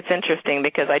it's interesting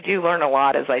because I do learn a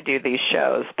lot as I do these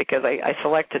shows because I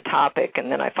select a topic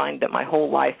and then I find that my whole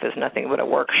life is nothing but a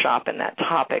workshop in that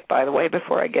topic, by the way,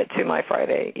 before I get to my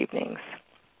Friday evenings.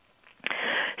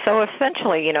 So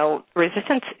essentially,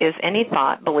 resistance is any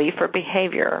thought, belief, or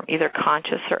behavior, either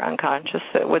conscious or unconscious,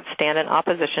 that would stand in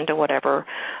opposition to whatever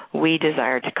we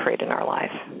desire to create in our life.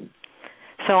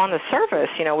 So on the surface,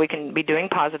 we can be doing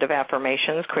positive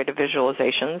affirmations, creative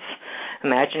visualizations,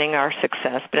 imagining our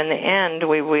success, but in the end,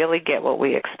 we really get what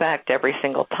we expect every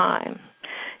single time.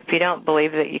 If you don't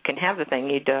believe that you can have the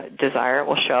thing you desire, it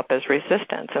will show up as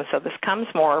resistance. And so this comes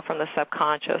more from the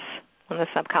subconscious. And the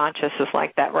subconscious is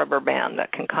like that rubber band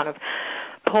that can kind of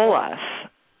pull us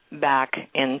back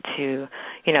into,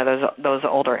 those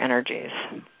older energies.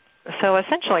 So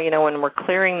essentially, when we're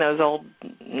clearing those old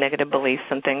negative beliefs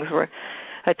and things, we're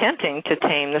attempting to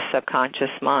tame the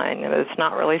subconscious mind. It's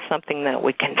not really something that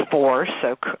we can force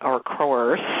or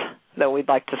coerce, though we'd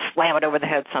like to slam it over the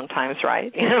head sometimes,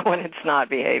 right, when it's not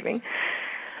behaving.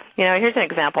 Here's an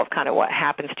example of kind of what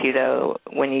happens to you, though,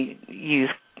 when you use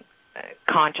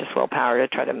conscious willpower to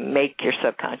try to make your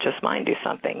subconscious mind do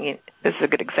something. This is a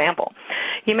good example.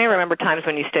 You may remember times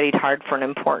when you studied hard for an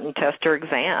important test or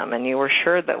exam, and you were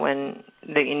sure that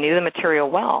you knew the material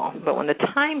well, but when the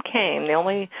time came, the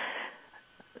only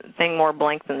thing more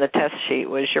blank than the test sheet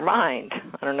was your mind.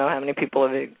 I don't know how many people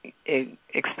have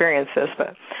experienced this,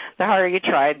 but the harder you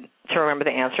tried to remember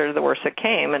the answer, the worse it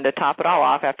came. And to top it all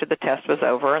off, after the test was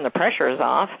over and the pressure is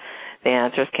off, the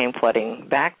answers came flooding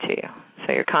back to you.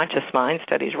 So your conscious mind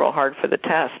studies real hard for the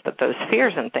test, but those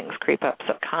fears and things creep up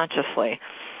subconsciously.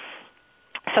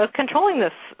 So controlling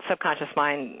this subconscious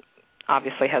mind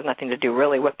obviously has nothing to do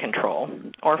really with control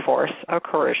or force or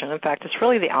coercion. In fact, it's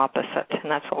really the opposite, and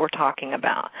that's what we're talking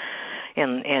about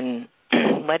in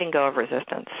letting go of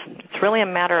resistance. It's really a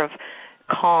matter of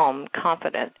calm,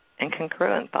 confident, and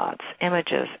congruent thoughts,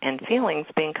 images, and feelings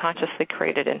being consciously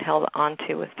created and held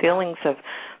onto with feelings of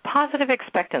positive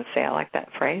expectancy, I like that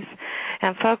phrase,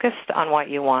 and focused on what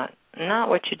you want, not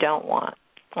what you don't want.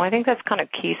 Well, I think that's kind of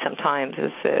key sometimes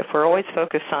is if we're always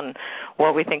focused on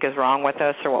what we think is wrong with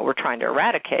us or what we're trying to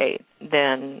eradicate,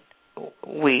 then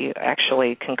we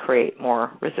actually can create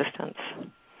more resistance.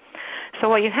 So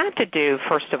what you have to do,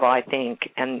 first of all, I think,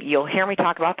 and you'll hear me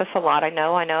talk about this a lot, I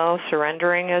know,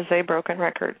 surrendering is a broken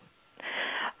record.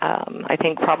 I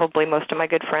think probably most of my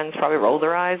good friends probably roll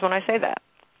their eyes when I say that,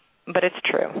 but it's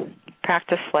true.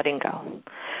 Practice letting go.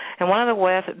 And one of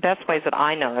the best ways that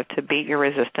I know to beat your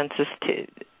resistance is to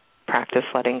practice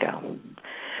letting go.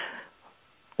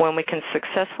 When we can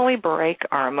successfully break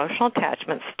our emotional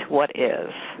attachments to what is,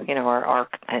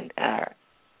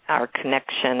 our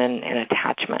connection and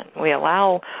attachment, we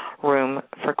allow room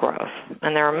for growth.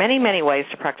 And there are many, many ways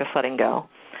to practice letting go.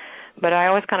 But I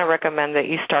always kind of recommend that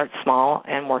you start small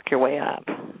and work your way up.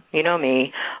 You know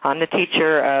me, I'm the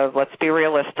teacher of let's be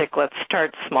realistic, let's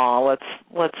start small,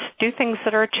 let's do things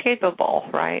that are achievable,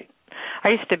 right? I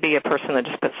used to be a person that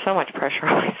just put so much pressure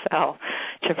on myself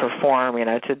to perform,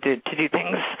 to do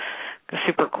things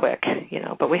super quick,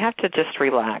 but we have to just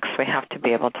relax. We have to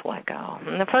be able to let go.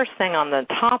 And the first thing on the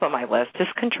top of my list is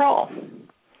control.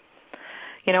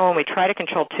 When we try to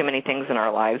control too many things in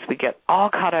our lives, we get all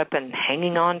caught up in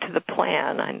hanging on to the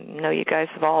plan. I know you guys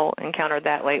have all encountered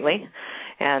that lately,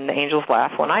 and the angels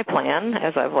laugh when I plan,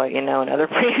 as I've let you know in other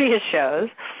previous shows.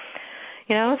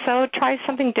 So try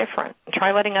something different.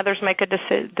 Try letting others make the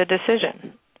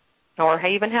decision, or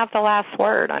even have the last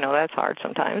word. I know that's hard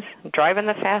sometimes. Drive in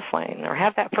the fast lane, or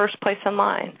have that first place in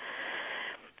line.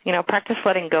 Practice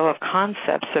letting go of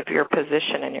concepts of your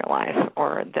position in your life,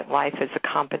 or that life is a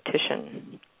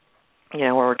competition,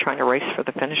 where we're trying to race for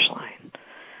the finish line.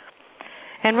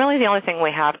 And really the only thing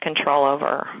we have control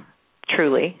over,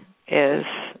 truly, is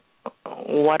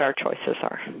what our choices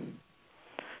are.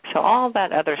 So all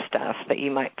that other stuff that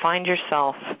you might find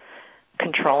yourself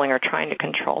controlling or trying to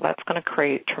control, that's going to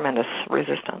create tremendous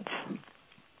resistance.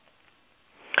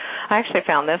 I actually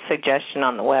found this suggestion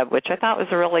on the web, which I thought was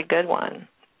a really good one.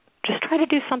 Just try to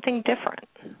do something different.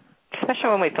 especially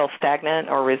when we feel stagnant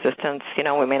or resistance. You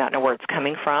know, we may not know where it's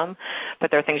coming from,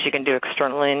 but there are things you can do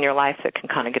externally in your life that can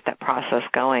kind of get that process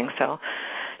going. So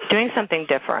doing something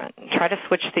different. Try to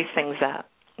switch these things up.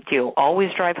 Do you always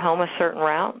drive home a certain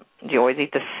route? Do you always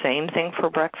eat the same thing for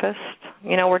breakfast?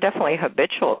 You know, we're definitely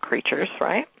habitual creatures,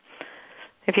 right?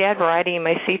 If you add variety, you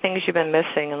may see things you've been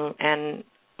missing and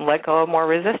let go of more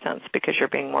resistance because you're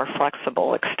being more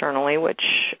flexible externally, which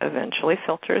eventually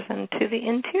filters into the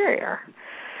interior.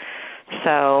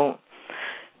 So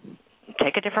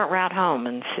take a different route home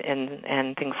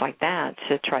and things like that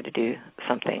to try to do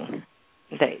something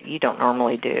that you don't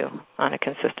normally do on a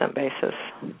consistent basis.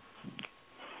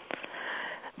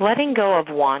 Letting go of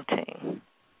wanting.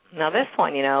 Now this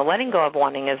one, you know, letting go of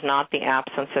wanting is not the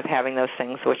absence of having those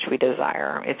things which we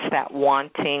desire. It's that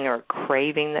wanting or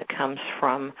craving that comes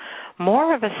from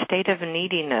more of a state of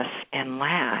neediness and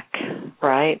lack,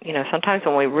 right? You know, sometimes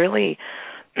when we really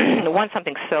want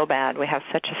something so bad, we have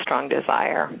such a strong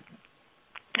desire,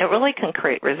 it really can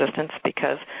create resistance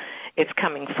because it's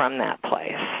coming from that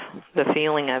place. The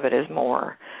feeling of it is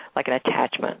more like an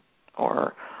attachment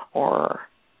or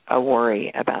a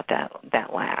worry about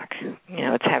that lack. You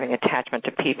know, it's having attachment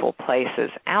to people, places,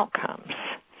 outcomes.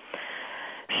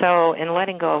 So in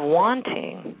letting go of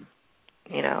wanting,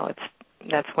 you know,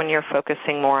 that's when you're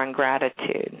focusing more on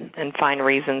gratitude and find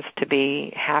reasons to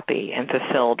be happy and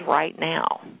fulfilled right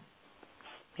now.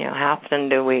 You know, how often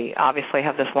do we obviously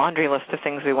have this laundry list of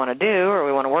things we want to do or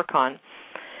we want to work on,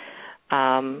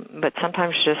 but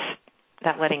sometimes just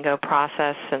that letting go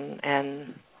process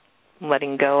and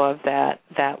letting go of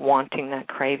that wanting, that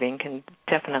craving can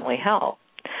definitely help.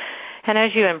 And as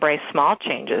you embrace small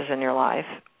changes in your life,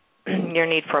 your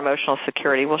need for emotional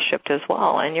security will shift as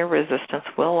well, and your resistance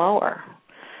will lower.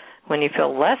 When you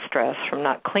feel less stress from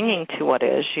not clinging to what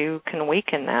is, you can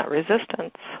weaken that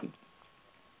resistance.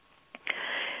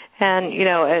 And, you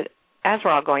know, as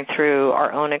we're all going through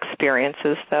our own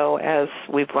experiences, though, as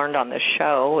we've learned on this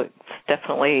show, it's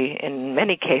definitely, in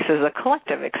many cases, a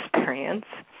collective experience.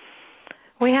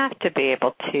 We have to be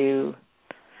able to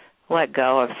let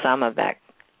go of some of that,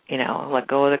 you know, let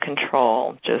go of the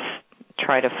control, just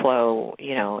try to flow,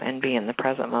 you know, and be in the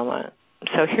present moment.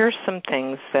 So here's some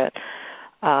things that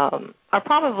are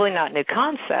probably not new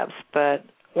concepts, but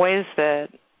ways that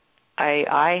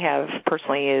I have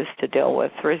personally used to deal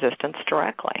with resistance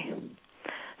directly.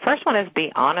 First one is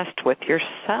be honest with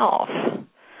yourself.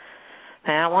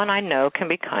 That one I know can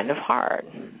be kind of hard.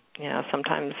 You know,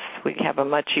 sometimes we have a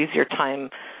much easier time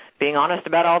being honest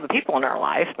about all the people in our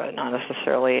life, but not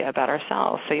necessarily about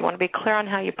ourselves. So you want to be clear on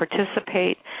how you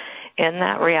participate in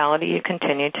that reality you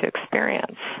continue to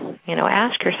experience. You know,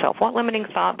 ask yourself, what limiting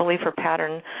thought, belief, or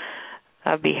pattern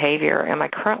of behavior am I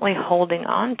currently holding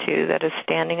on to that is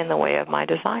standing in the way of my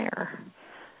desire?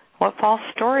 What false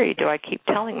story do I keep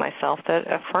telling myself that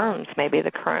affirms maybe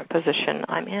the current position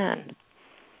I'm in?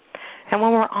 And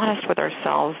when we're honest with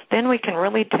ourselves, then we can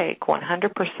really take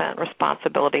 100%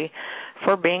 responsibility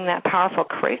for being that powerful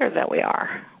creator that we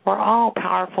are. We're all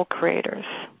powerful creators.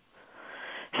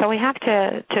 So we have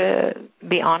to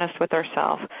be honest with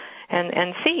ourselves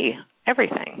and see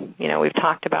everything. You know, we've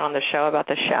talked about on the show about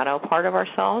the shadow part of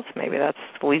ourselves. Maybe that's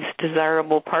the least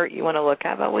desirable part you want to look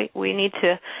at, but we need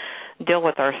to deal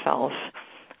with ourselves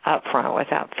up front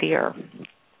without fear.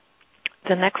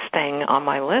 The next thing on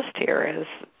my list here is,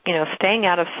 you know, staying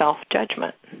out of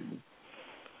self-judgment.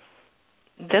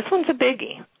 This one's a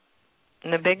biggie.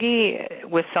 And the biggie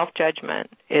with self-judgment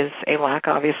is a lack,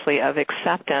 obviously, of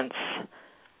acceptance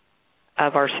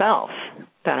of ourselves,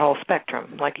 that whole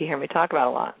spectrum, like you hear me talk about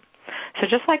a lot. So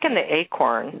just like in the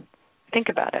acorn, think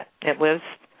about it. It lives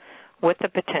with the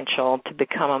potential to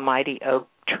become a mighty oak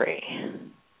tree.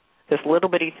 This little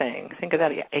bitty thing. Think of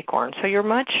that acorn. So you're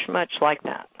much, much like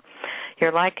that.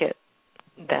 You're like it,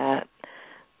 that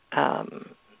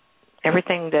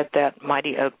everything that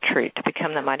mighty oak tree, to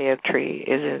become that mighty oak tree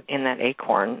is in that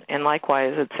acorn, and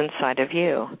likewise it's inside of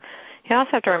you. You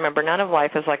also have to remember, none of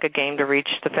life is like a game to reach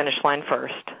the finish line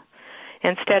first.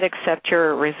 Instead, accept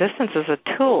your resistance as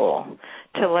a tool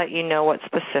to let you know what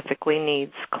specifically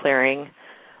needs clearing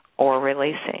or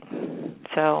releasing.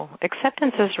 So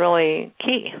acceptance is really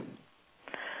key.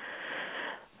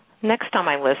 Next on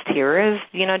my list here is,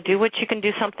 you know, do what you can do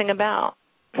something about.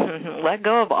 Let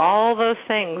go of all those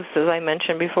things, as I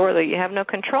mentioned before, that you have no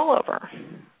control over.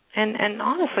 And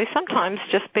honestly, sometimes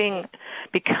just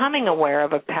becoming aware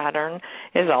of a pattern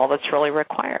is all that's really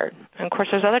required. And of course,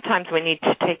 there's other times we need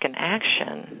to take an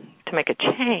action to make a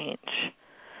change.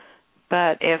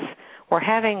 But if we're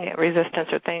having resistance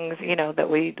or things, you know, that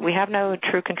we have no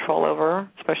true control over,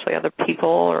 especially other people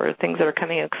or things that are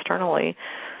coming externally,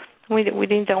 We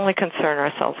need to only concern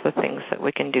ourselves with things that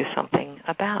we can do something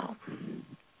about.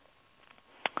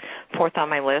 Fourth on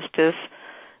my list is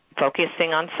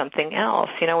focusing on something else.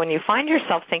 When you find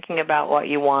yourself thinking about what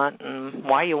you want and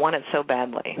why you want it so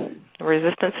badly,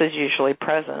 resistance is usually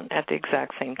present at the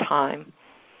exact same time.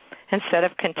 Instead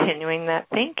of continuing that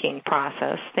thinking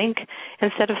process, think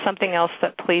instead of something else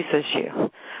that pleases you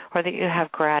or that you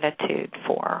have gratitude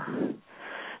for.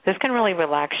 This can really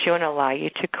relax you and allow you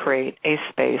to create a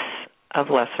space of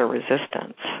lesser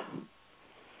resistance.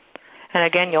 And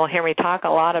again, you'll hear me talk a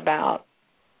lot about,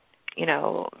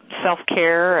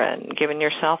 self-care and giving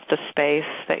yourself the space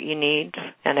that you need.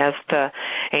 And as the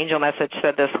angel message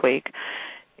said this week,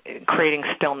 creating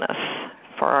stillness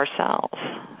for ourselves.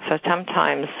 So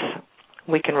sometimes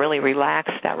we can really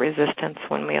relax that resistance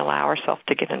when we allow ourselves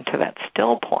to get into that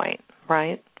still point,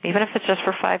 right? Even if it's just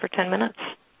for 5 or 10 minutes.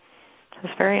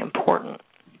 It's very important.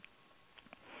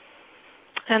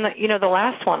 And, the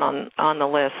last one on the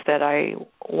list that I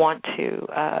want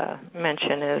to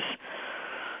mention is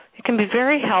it can be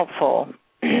very helpful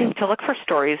to look for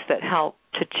stories that help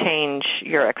to change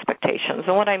your expectations.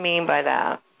 And what I mean by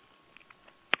that,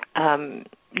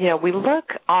 we look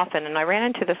often, and I ran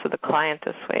into this with a client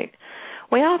this week,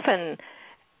 we often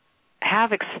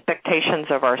have expectations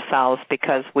of ourselves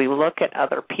because we look at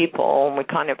other people and we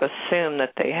kind of assume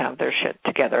that they have their shit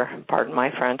together, pardon my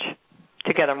French,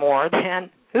 together more than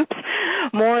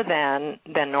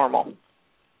normal,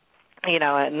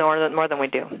 more than we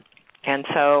do. And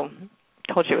so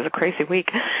I told you it was a crazy week.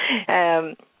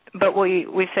 But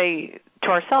we say to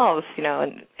ourselves,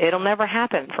 it'll never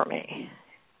happen for me,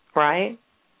 right?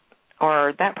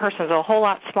 Or that person's a whole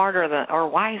lot smarter or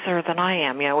wiser than I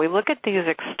am. We look at these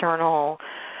external,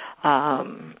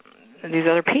 these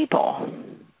other people.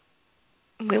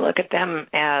 We look at them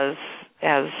as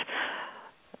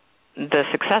the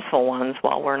successful ones,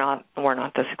 while we're not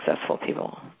the successful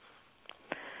people.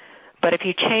 But if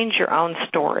you change your own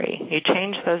story, you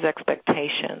change those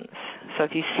expectations. So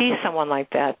if you see someone like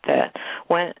that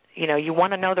when you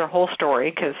want to know their whole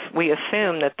story, because we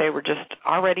assume that they were just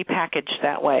already packaged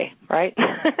that way, right?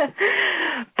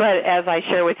 But as I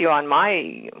share with you on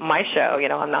my show,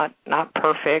 I'm not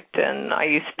perfect, and I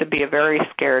used to be a very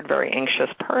scared, very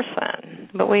anxious person.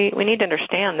 But we need to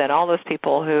understand that all those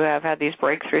people who have had these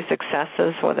breakthrough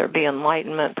successes, whether it be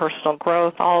enlightenment, personal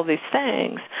growth, all of these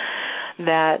things,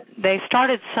 that they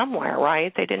started somewhere,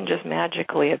 right? They didn't just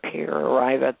magically appear or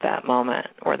arrive at that moment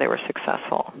where they were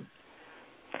successful.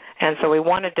 And so we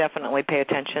want to definitely pay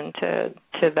attention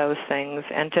to those things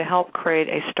and to help create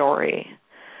a story.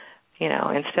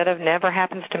 Instead of never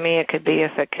happens to me, it could be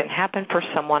if it can happen for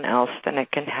someone else, then it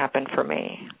can happen for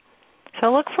me.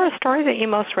 So look for a story that you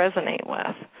most resonate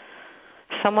with,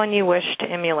 someone you wish to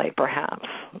emulate perhaps,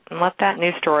 and let that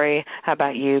new story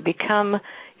about you become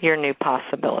your new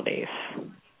possibilities.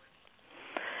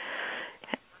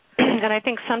 And I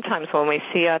think sometimes when we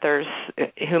see others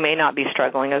who may not be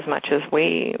struggling as much as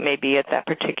we may be at that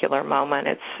particular moment,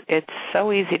 it's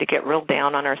so easy to get real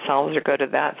down on ourselves or go to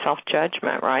that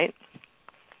self-judgment, right?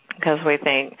 Because we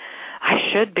think, I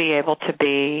should be able to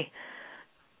be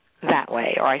that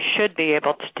way, or I should be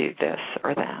able to do this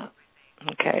or that.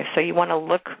 Okay, so you want to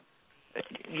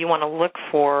look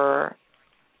for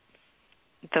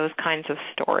those kinds of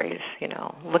stories,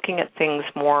 looking at things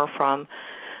more from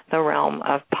the realm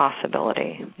of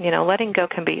possibility. Letting go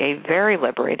can be a very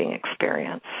liberating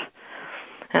experience.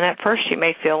 And at first you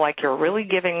may feel like you're really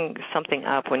giving something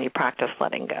up when you practice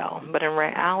letting go. But in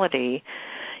reality,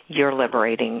 you're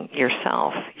liberating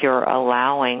yourself. You're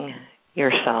allowing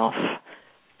yourself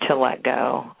to let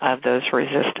go of those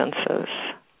resistances.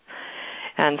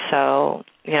 And so,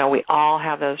 we all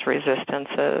have those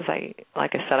resistances.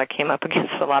 Like I said, I came up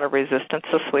against a lot of resistance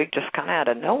this week just kind of out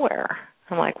of nowhere.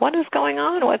 I'm like, what is going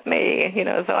on with me?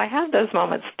 So I have those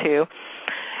moments too.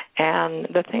 And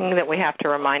the thing that we have to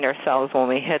remind ourselves when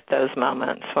we hit those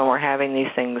moments, when we're having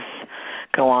these things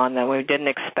go on that we didn't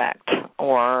expect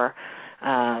or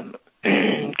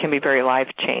can be very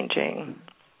life-changing,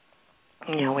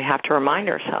 we have to remind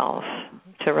ourselves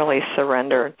to really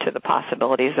surrender to the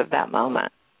possibilities of that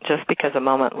moment. Just because a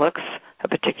moment looks a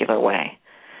particular way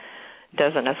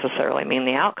doesn't necessarily mean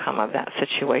the outcome of that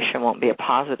situation won't be a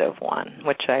positive one,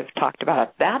 which I've talked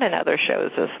about that in other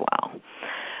shows as well,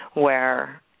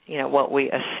 where, what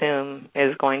we assume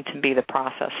is going to be the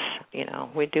process.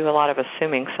 We do a lot of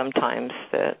assuming sometimes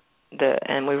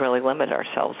and we really limit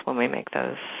ourselves when we make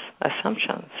those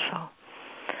assumptions.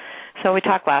 So we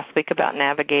talked last week about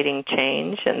navigating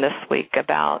change, and this week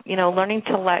about, learning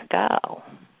to let go.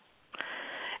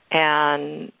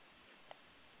 And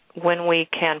when we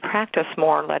can practice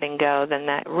more letting go, then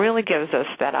that really gives us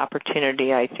that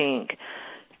opportunity, I think,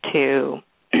 to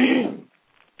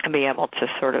be able to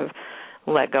sort of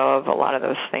let go of a lot of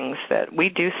those things that we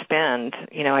do spend.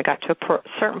 I got to a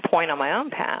certain point on my own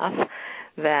path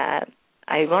that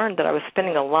I learned that I was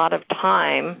spending a lot of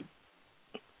time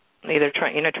either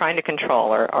trying to control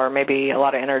or maybe a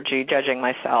lot of energy judging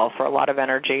myself or a lot of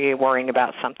energy worrying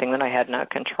about something that I had no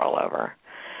control over.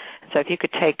 So if you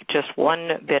could take just one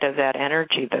bit of that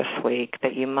energy this week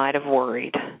that you might have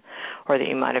worried or that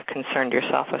you might have concerned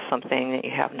yourself with something that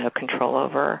you have no control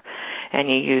over, and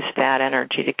you use that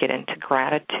energy to get into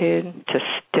gratitude, to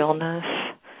stillness,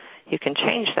 you can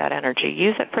change that energy.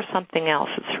 Use it for something else.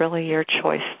 It's really your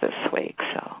choice this week.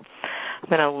 So I'm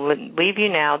going to leave you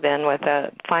now then with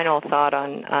a final thought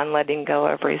on letting go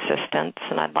of resistance,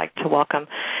 and I'd like to welcome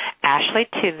Ashley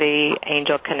to the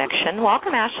Angel Connection.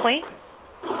 Welcome, Ashley.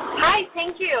 Hi,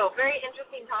 thank you. Very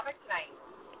interesting topic tonight.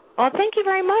 Well, thank you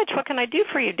very much. What can I do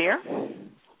for you, dear? Well,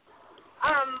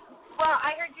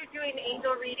 I heard you're doing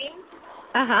angel readings.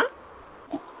 Uh-huh.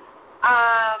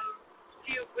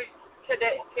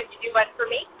 Could you do one for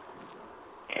me?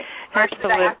 Absolutely.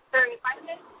 Should I ask 35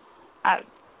 minutes?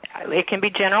 It can be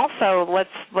general, so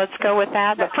let's go with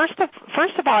that. But first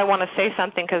of all, I want to say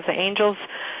something, because the angels,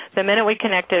 the minute we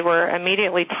connected, were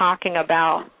immediately talking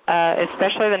about,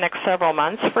 especially the next several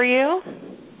months for you.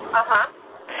 Uh-huh.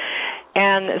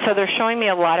 And so they're showing me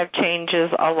a lot of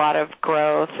changes, a lot of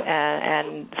growth,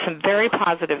 and some very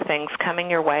positive things coming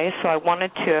your way. So I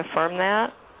wanted to affirm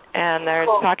that. And they're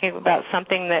talking about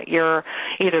something that you're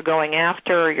either going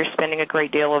after or you're spending a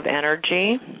great deal of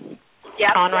energy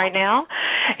on right now.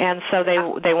 And so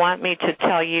they want me to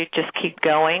tell you just keep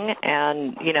going.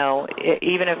 And,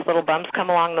 even if little bumps come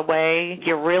along the way,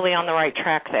 you're really on the right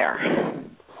track there.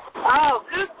 Oh,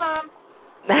 goosebumps.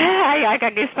 I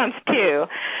got goosebumps too.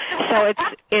 So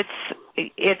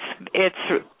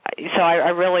so I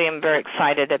really am very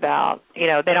excited about, they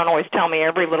don't always tell me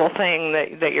every little thing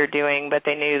that you're doing, but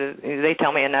they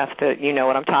tell me enough that you know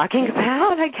what I'm talking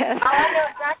about, I guess. I know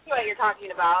exactly what you're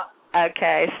talking about.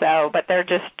 Okay, but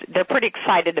they're pretty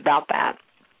excited about that.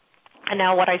 And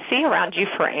now what I see around you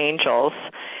for angels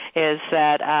is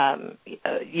that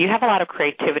you have a lot of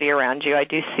creativity around you. I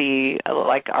do see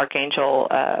like Archangel,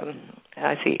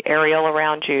 I see Ariel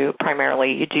around you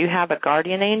primarily. You do have a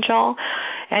guardian angel.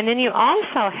 And then you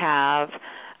also have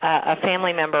a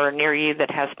family member near you that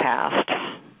has passed.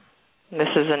 This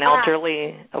is an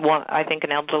elderly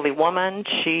woman.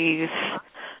 She's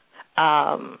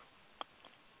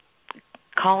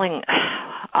calling,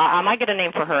 I might get a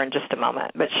name for her in just a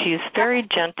moment, but she's very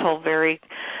gentle, very,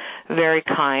 very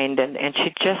kind, and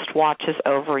she just watches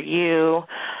over you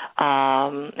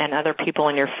and other people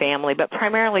in your family, but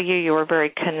primarily you were very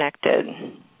connected.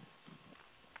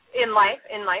 In life,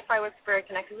 I was very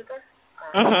connected with her.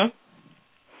 Mm-hmm.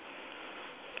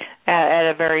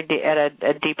 At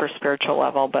a deeper spiritual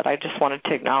level, but I just wanted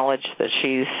to acknowledge that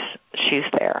she's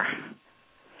there.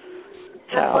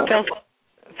 So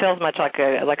feels much like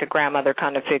a grandmother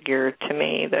kind of figure to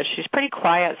me. Though she's pretty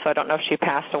quiet, so I don't know if she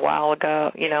passed a while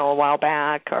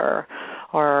back, or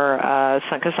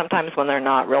because sometimes when they're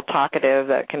not real talkative,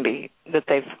 that can be that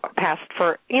they've passed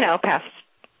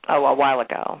a while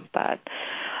ago. But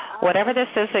whatever this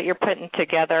is that you're putting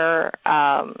together,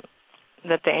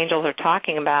 that the angels are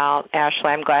talking about, Ashley,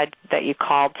 I'm glad that you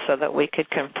called so that we could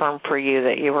confirm for you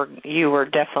that you were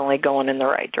definitely going in the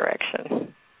right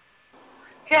direction.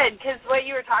 Good, because what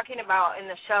you were talking about in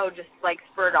the show just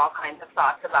spurred all kinds of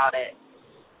thoughts about it.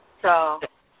 So.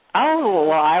 Oh,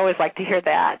 well, I always like to hear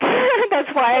that.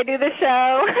 That's why I do the show.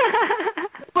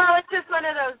 Well, it's just one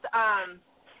of those,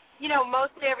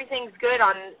 mostly everything's good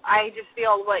I just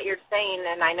feel what you're saying,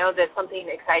 and I know that something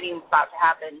exciting is about to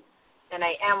happen, and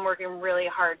I am working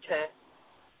really hard to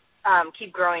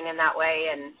keep growing in that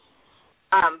way, and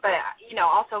but,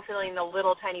 also feeling the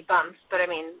little tiny bumps, but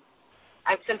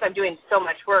since I'm doing so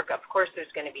much work, of course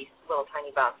there's going to be little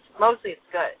tiny bumps. Mostly it's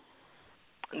good.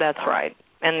 That's right.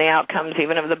 And the outcomes,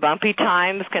 even of the bumpy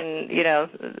times, can,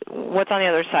 what's on the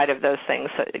other side of those things,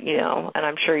 and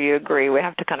I'm sure you agree, we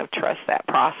have to kind of trust that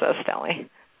process, don't we?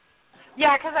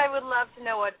 Yeah, because I would love to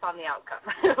know what's on the outcome,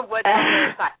 what's on the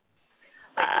other side.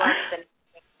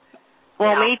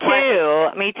 Well, me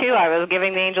too. I was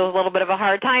giving the angels a little bit of a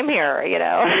hard time here,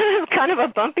 It's kind of a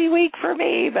bumpy week for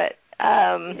me, but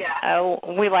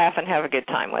we laugh and have a good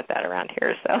time with that around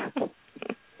here. So.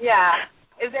 Yeah.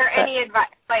 Is there any advice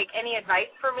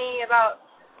for me about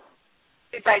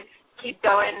if I keep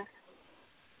going?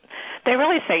 they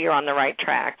really say you're on the right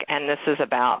track, and this is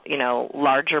about,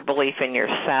 larger belief in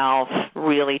yourself,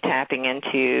 really tapping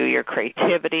into your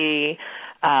creativity.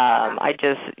 I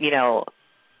just,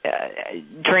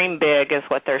 dream big is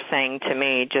what they're saying to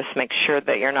me. Just make sure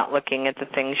that you're not looking at the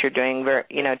things you're doing very,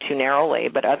 too narrowly.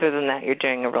 But other than that, you're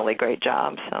doing a really great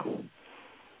job. So.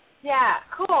 Yeah,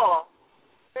 cool.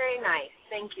 Very nice.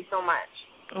 Thank you so much.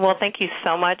 Well, thank you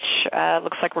so much.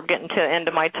 Looks like we're getting to the end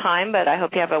of my time, but I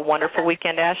hope you have a wonderful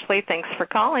weekend, Ashley. Thanks for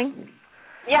calling.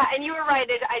 Yeah, and you were right.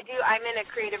 I'm in a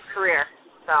creative career,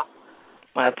 so.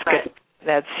 Well, that's good.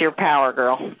 That's your power,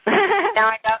 girl. Now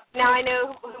I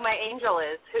know who my angel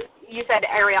is. You said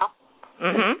Ariel?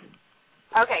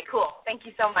 Mm-hmm. Okay, cool. Thank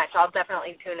you so much. I'll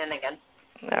definitely tune in again.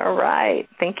 All right.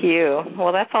 Thank you.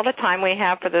 Well, that's all the time we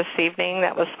have for this evening.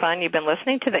 That was fun. You've been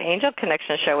listening to the Angel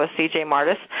Connection Show with C.J.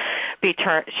 Martis. Be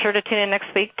sure to tune in next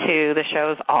week to the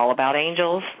show's all about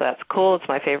angels. That's cool. It's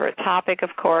my favorite topic, of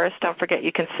course. Don't forget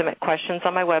you can submit questions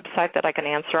on my website that I can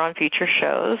answer on future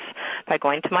shows by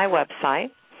going to my website.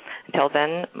 Until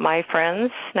then, my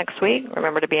friends, next week,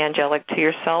 remember to be angelic to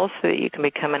yourselves so that you can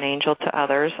become an angel to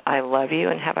others. I love you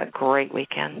and have a great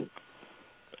weekend.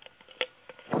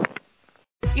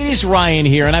 It is Ryan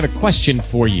here, and I have a question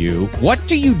for you. What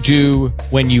do you do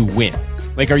when you win?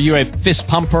 Like, are you a fist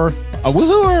pumper, a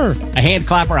woohooer, a hand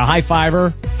clapper, a high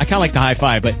fiver? I kind of like the high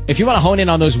five, but if you want to hone in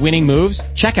on those winning moves,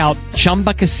 check out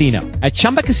Chumba Casino. At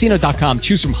ChumbaCasino.com,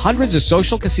 choose from hundreds of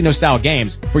social casino-style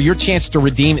games for your chance to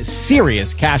redeem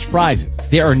serious cash prizes.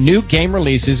 There are new game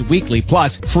releases weekly,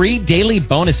 plus free daily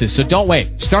bonuses, so don't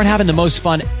wait. Start having the most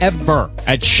fun ever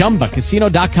at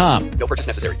ChumbaCasino.com. No purchase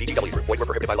necessary. VGW Group. Void where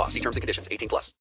prohibited by law. See terms and conditions. 18+.